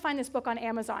could probably find this book on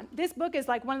Amazon. This book is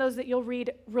like one of those that you'll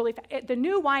read really fast. The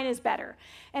New Wine is Better.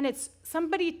 And it's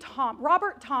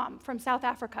Robert Tom from South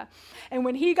Africa. And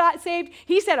when he got saved,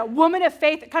 he said a woman of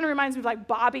faith. It kind of reminds me of like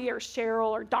Bobby or Cheryl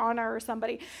or Donna or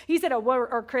somebody. He said,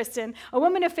 or Kristen, a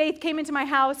woman of faith came into my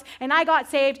house and I got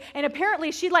saved. And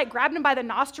apparently she grabbed him by the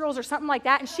nostrils or something like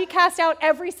that. And she cast out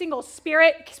every single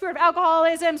spirit of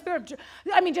alcoholism,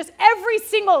 just every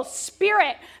single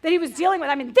spirit that he was dealing with.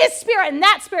 This spirit and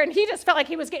that spirit, and he just felt like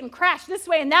he was getting crashed this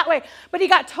way and that way, but he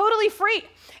got totally free,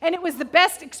 and it was the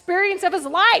best experience of his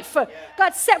life.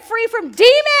 Got set free from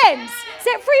demons,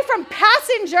 set free from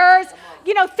passengers,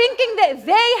 thinking that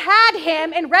they had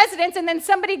him in residence, and then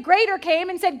somebody greater came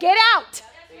and said, get out.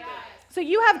 So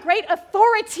you have great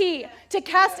authority to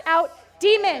cast out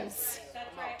demons.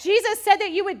 Jesus said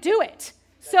that you would do it,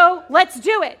 so let's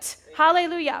do it.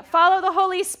 Hallelujah. Follow the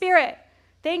Holy Spirit.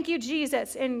 Thank you,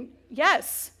 Jesus. And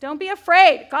yes, don't be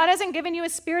afraid. God hasn't given you a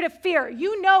spirit of fear.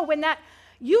 You know when the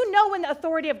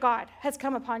authority of God has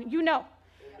come upon you. You know.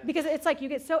 Because it's like you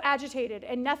get so agitated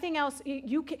and nothing else,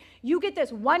 you get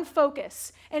this one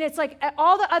focus. And it's like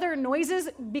all the other noises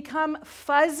become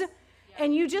fuzz.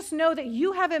 And you just know that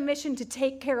you have a mission to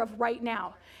take care of right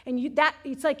now. And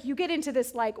it's like you get into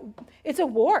this like, it's a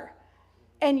war.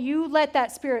 And you let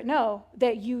that spirit know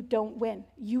that you don't win.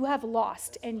 You have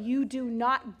lost. And you do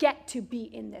not get to be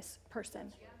in this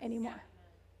person anymore.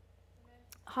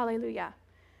 Hallelujah.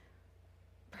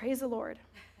 Praise the Lord.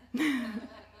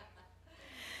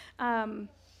 And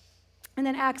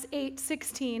then Acts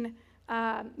 8:16,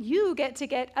 you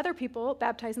get other people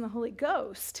baptized in the Holy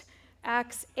Ghost.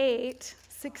 Acts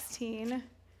 8:16.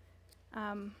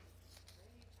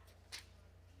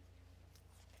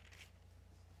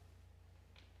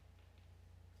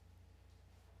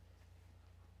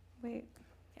 Wait,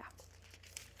 yeah.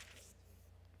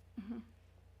 Mm-hmm.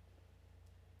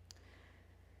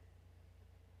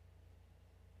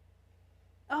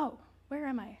 Oh, where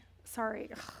am I? Sorry.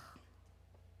 Ugh.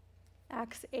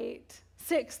 Acts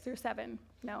 8:6-7.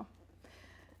 No.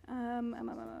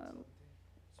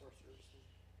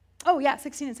 Oh, yeah,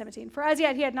 16 and 17. For as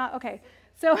yet he had not, okay.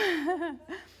 So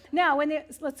now,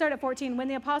 let's start at 14. When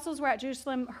the apostles were at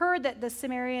Jerusalem, heard that the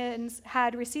Samaritans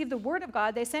had received the word of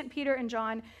God, they sent Peter and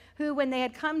John, who, when they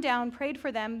had come down, prayed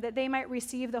for them that they might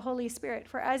receive the Holy Spirit.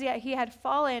 For as yet he had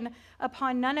fallen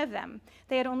upon none of them.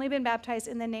 They had only been baptized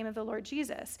in the name of the Lord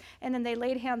Jesus. And then they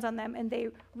laid hands on them, and they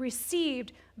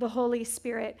received the Holy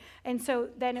Spirit. And so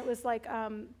then it was like,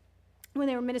 when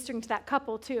they were ministering to that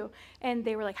couple too, and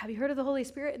they were like, have you heard of the Holy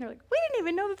Spirit? And they're like, we didn't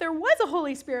even know that there was a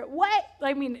Holy Spirit. What?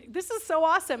 I mean, this is so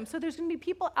awesome. So there's going to be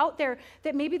people out there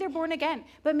that maybe they're born again,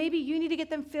 but maybe you need to get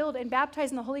them filled and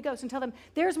baptized in the Holy Ghost and tell them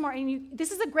there's more. And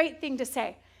this is a great thing to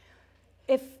say.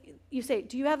 If you say,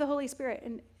 do you have the Holy Spirit?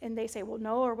 And they say, well,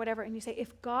 no, or whatever. And you say,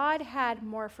 if God had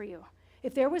more for you,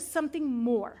 if there was something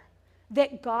more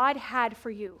that God had for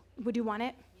you, would you want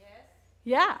it?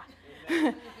 Yes.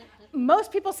 Yeah.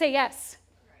 Most people say yes.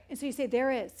 And so you say,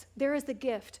 there is the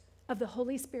gift of the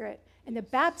Holy Spirit and the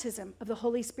baptism of the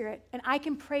Holy Spirit. And I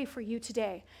can pray for you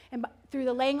today. And through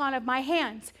the laying on of my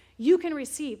hands, you can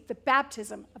receive the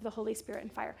baptism of the Holy Spirit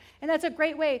and fire. And that's a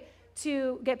great way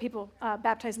to get people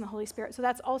baptized in the Holy Spirit. So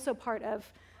that's also part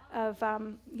of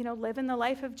living the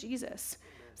life of Jesus.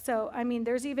 So, I mean,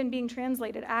 there's even being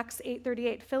translated, Acts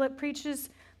 8:38. Philip preaches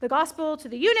the gospel to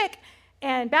the eunuch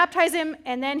and baptize him,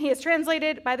 and then he is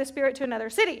translated by the Spirit to another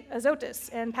city, Azotus.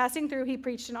 And passing through, he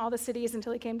preached in all the cities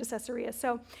until he came to Caesarea.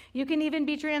 So you can even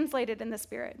be translated in the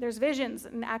Spirit. There's visions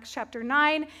in Acts chapter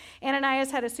 9. Ananias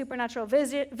had a supernatural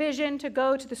vision to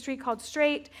go to the street called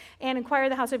Straight and inquire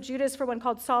the house of Judas for one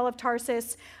called Saul of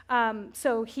Tarsus.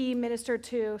 So he ministered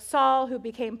to Saul, who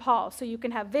became Paul. So you can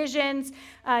have visions.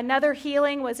 Another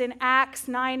healing was in Acts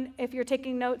 9, if you're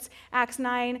taking notes, Acts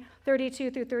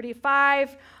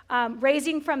 9:32-35.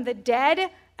 Raising from the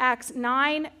dead, Acts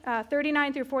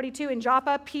 9:39-42. In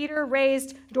Joppa, Peter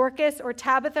raised Dorcas or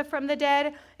Tabitha from the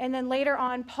dead. And then later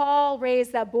on, Paul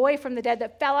raised that boy from the dead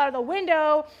that fell out of the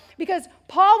window because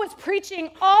Paul was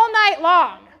preaching all night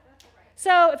long.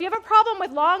 So if you have a problem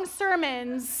with long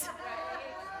sermons,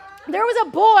 there was a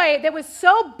boy that was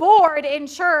so bored in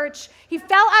church, he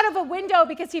fell out of a window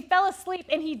because he fell asleep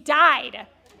and he died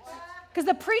because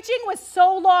the preaching was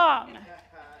so long.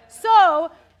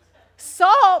 So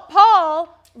Paul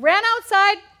ran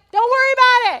outside, don't worry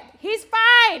about it, he's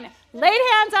fine, laid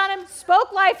hands on him,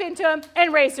 spoke life into him,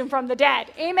 and raised him from the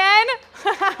dead. Amen?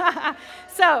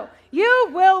 So, you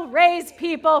will raise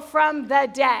people from the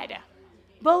dead.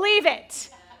 Believe it.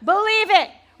 Believe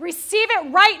it. Receive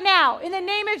it right now in the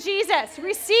name of Jesus.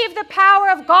 Receive the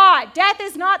power of God. Death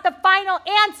is not the final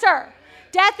answer.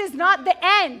 Death is not the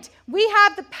end. We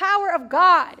have the power of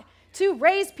God to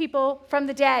raise people from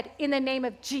the dead in the name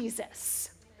of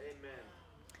Jesus. Amen.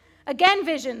 Again,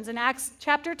 visions in Acts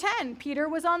chapter 10. Peter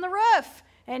was on the roof,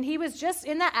 and he was just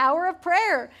in the hour of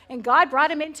prayer, and God brought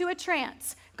him into a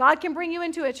trance. God can bring you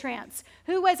into a trance.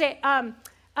 Who was it?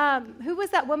 Who was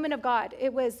that woman of God?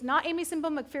 It was not Amy Simple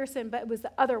McPherson, but it was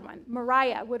the other one,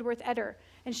 Mariah Woodworth Eder,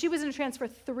 and she was in a trance for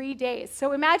 3 days.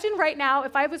 So imagine right now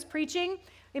if I was preaching,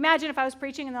 and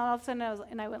then all of a sudden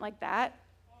I went like that.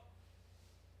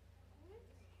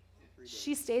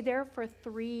 She stayed there for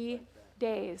 3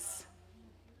 days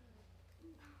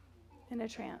in a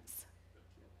trance.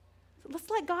 So let's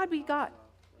let God be God.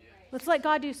 Let's let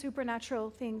God do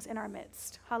supernatural things in our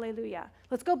midst. Hallelujah.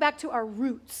 Let's go back to our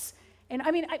roots. And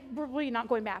I mean, we're really not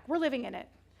going back. We're living in it.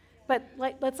 But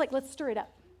let's stir it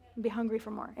up. and be hungry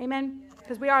for more. Amen?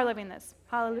 Because we are living this.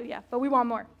 Hallelujah. But we want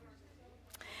more.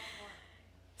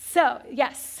 So,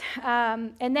 yes.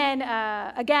 And then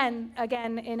again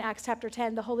in Acts chapter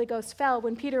 10, the Holy Ghost fell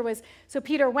when Peter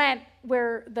went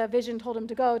where the vision told him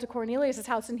to go, to Cornelius'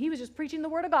 house, and he was just preaching the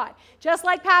word of God. Just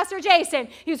like Pastor Jason.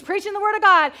 He was preaching the word of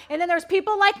God. And then there's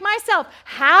people like myself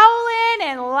howling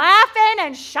and laughing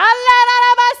and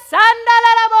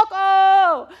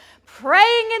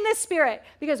praying in the Spirit.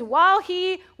 Because while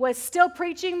he was still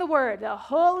preaching the word, the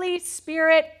Holy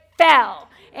Spirit fell.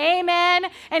 Amen.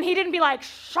 And he didn't be like,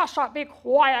 shush up, be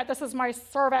quiet. This is my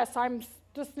service.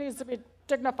 This needs to be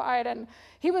dignified. And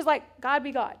he was like, God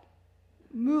be God.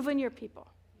 Move in your people.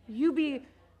 You be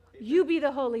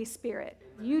the Holy Spirit.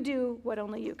 You do what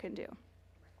only you can do.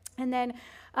 And then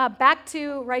back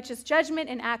to righteous judgment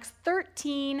in Acts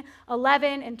 13,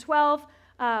 11, and 12.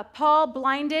 Paul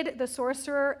blinded the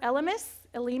sorcerer Elymas.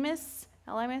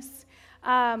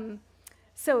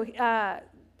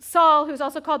 Saul, who's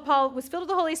also called Paul, was filled with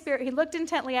the Holy Spirit. He looked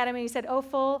intently at him and he said, "O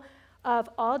full of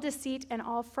all deceit and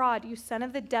all fraud, you son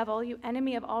of the devil, you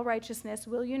enemy of all righteousness,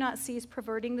 will you not cease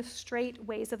perverting the straight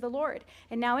ways of the Lord?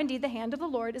 And now indeed the hand of the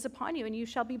Lord is upon you, and you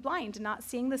shall be blind, not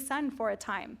seeing the sun for a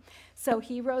time." So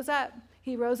he rose up.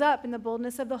 He rose up in the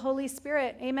boldness of the Holy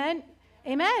Spirit. Amen?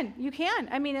 Amen. You can.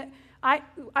 I mean,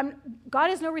 God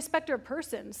is no respecter of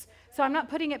persons, so I'm not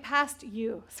putting it past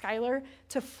you, Skylar,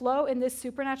 to flow in this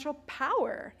supernatural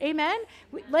power. Amen?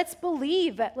 Let's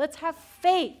believe it. Let's have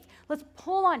faith. Let's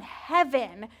pull on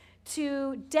heaven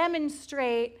to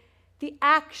demonstrate the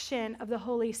action of the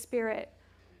Holy Spirit.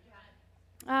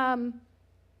 Hallelujah.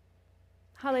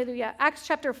 Acts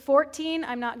chapter 14,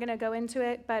 I'm not going to go into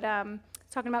it, but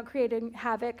it's talking about creating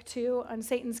havoc, too, on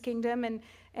Satan's kingdom,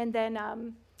 and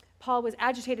then Paul was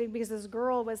agitated because this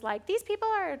girl was like, these people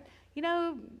are,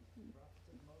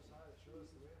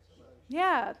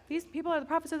 these people are the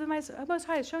prophets of the Most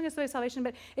High, showing us the way of salvation.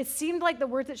 But it seemed like the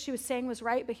word that she was saying was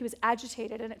right, but he was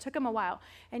agitated, and it took him a while.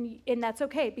 And that's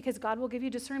okay, because God will give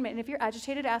you discernment. And if you're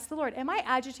agitated, ask the Lord, am I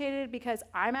agitated because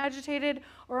I'm agitated,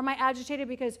 or am I agitated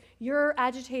because you're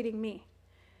agitating me?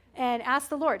 And ask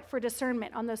the Lord for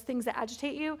discernment on those things that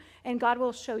agitate you, and God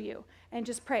will show you. And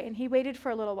just pray. And he waited for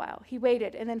a little while. He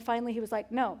waited, and then finally he was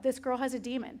like, no, this girl has a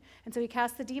demon. And so he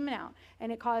cast the demon out,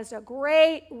 and it caused a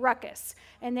great ruckus.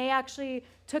 And they actually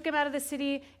took him out of the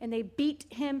city, and they beat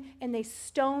him, and they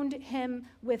stoned him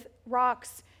with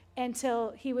rocks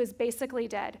until he was basically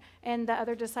dead. And the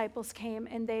other disciples came,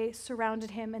 and they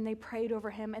surrounded him, and they prayed over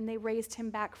him, and they raised him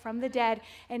back from the dead.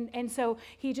 And so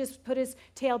he just put his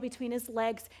tail between his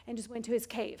legs and just went to his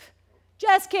cave.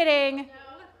 Just kidding.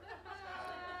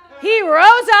 He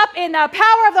rose up in the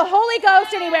power of the Holy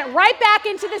Ghost, and he went right back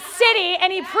into the city,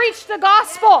 and he preached the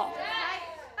gospel.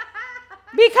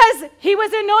 Because he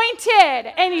was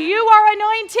anointed, and you are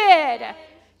anointed.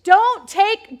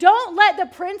 Don't let the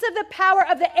prince of the power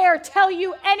of the air tell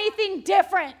you anything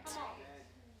different.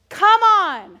 Come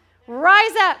on,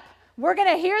 rise up. We're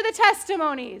going to hear the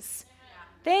testimonies.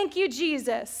 Thank you,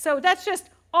 Jesus. So that's just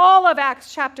all of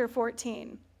Acts chapter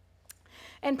 14.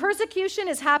 And persecution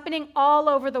is happening all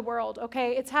over the world,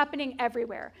 okay? It's happening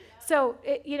everywhere. So,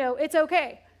 it's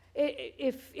okay.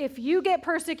 If you get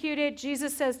persecuted,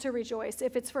 Jesus says to rejoice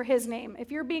if it's for his name.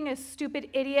 If you're being a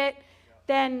stupid idiot,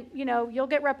 then, you'll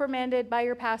get reprimanded by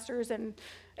your pastors, and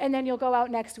then you'll go out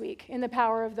next week in the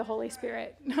power of the Holy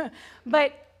Spirit.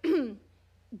 But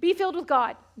be filled with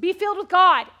God. Be filled with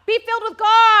God. Be filled with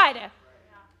God.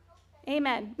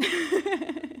 Amen.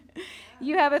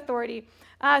 You have authority.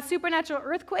 Supernatural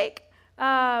earthquake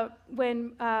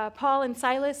when Paul and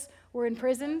Silas were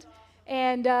imprisoned,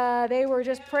 and they were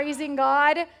just praising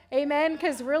God. Amen.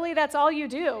 Because really, that's all you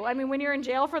do. I mean, when you're in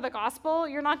jail for the gospel,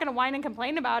 you're not going to whine and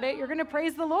complain about it. You're going to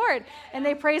praise the Lord. And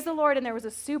they praised the Lord, and there was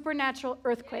a supernatural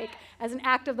earthquake as an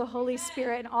act of the Holy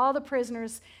Spirit, and all the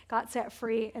prisoners got set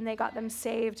free, and they got them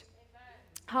saved.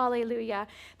 Hallelujah.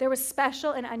 There was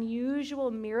special and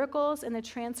unusual miracles in the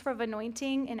transfer of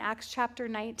anointing in Acts chapter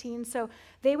 19. So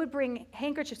they would bring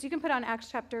handkerchiefs. You can put on Acts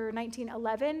chapter 19,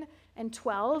 11, and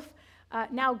 12.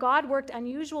 Now God worked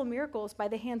unusual miracles by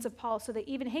the hands of Paul, so that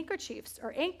even handkerchiefs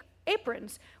or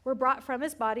aprons were brought from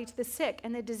his body to the sick,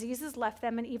 and the diseases left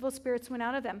them, and evil spirits went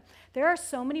out of them. There are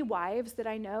so many wives that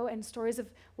I know, and stories of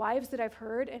wives that I've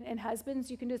heard, and husbands.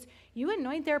 You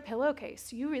anoint their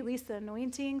pillowcase. You release the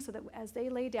anointing so that as they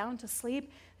lay down to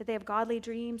sleep, that they have godly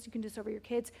dreams. You can do this over your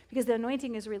kids, because the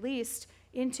anointing is released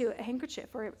into a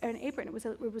handkerchief or an apron. It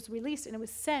was released and it was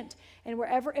sent. And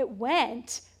wherever it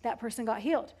went, that person got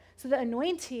healed. So the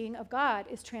anointing of God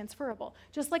is transferable.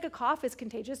 Just like a cough is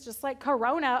contagious, just like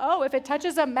corona. Oh, if it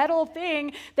touches a metal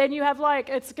thing, then you have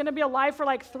it's going to be alive for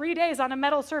 3 days on a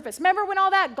metal surface. Remember when all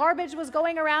that garbage was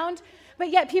going around? But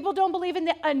yet people don't believe in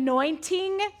the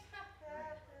anointing.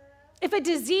 If a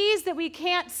disease that we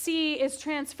can't see is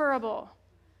transferable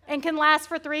and can last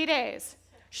for 3 days,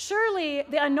 surely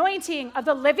the anointing of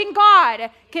the living God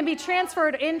can be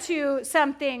transferred into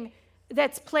something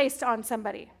that's placed on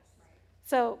somebody.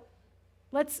 So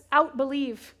let's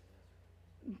outbelieve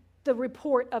the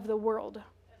report of the world.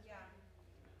 Yeah.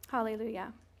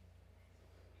 Hallelujah.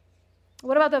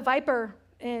 What about the viper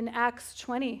in Acts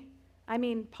 20? I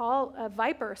mean, Paul, a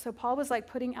viper. So Paul was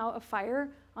putting out a fire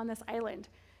on this island.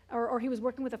 Or he was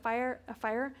working with a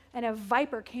fire, and a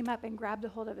viper came up and grabbed a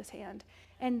hold of his hand.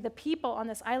 And the people on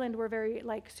this island were very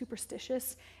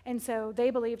superstitious, and so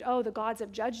they believed, oh, the gods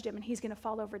have judged him, and he's going to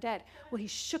fall over dead. Well, he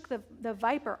shook the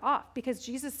viper off because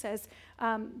Jesus says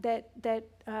that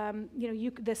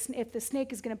if the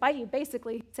snake is going to bite you,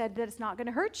 basically he said that it's not going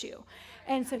to hurt you.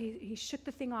 And so he shook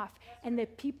the thing off, and the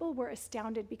people were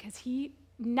astounded because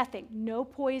nothing, no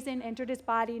poison entered his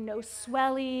body, no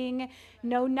swelling,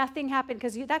 nothing happened,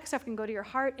 because that stuff can go to your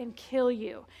heart and kill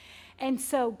you. And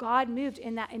so God moved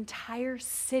in that entire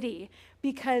city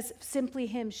because simply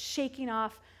him shaking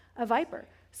off a viper.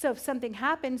 So if something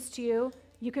happens to you,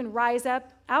 you can rise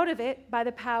up out of it by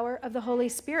the power of the Holy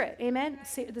Spirit. Amen?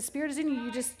 See, the Spirit is in you.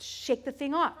 You just shake the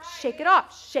thing off. Shake it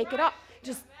off. Shake it off.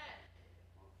 Just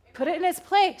put it in its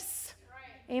place.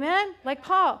 Amen? Like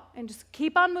Paul. And just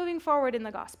keep on moving forward in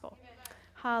the gospel.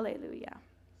 Hallelujah.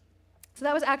 So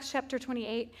that was Acts chapter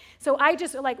 28. So I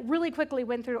just really quickly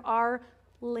went through our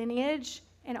lineage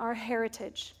and our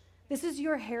heritage. This is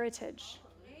your heritage.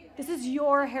 This is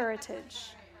your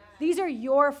heritage. These are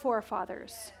your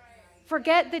forefathers.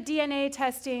 Forget the DNA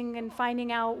testing and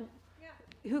finding out.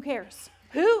 Who cares?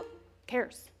 Who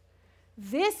cares?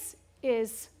 This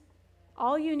is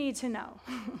all you need to know.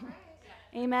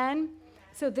 Amen?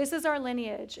 So this is our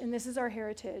lineage, and this is our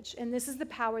heritage, and this is the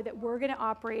power that we're going to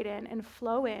operate in and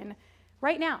flow in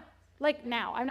right now. Now.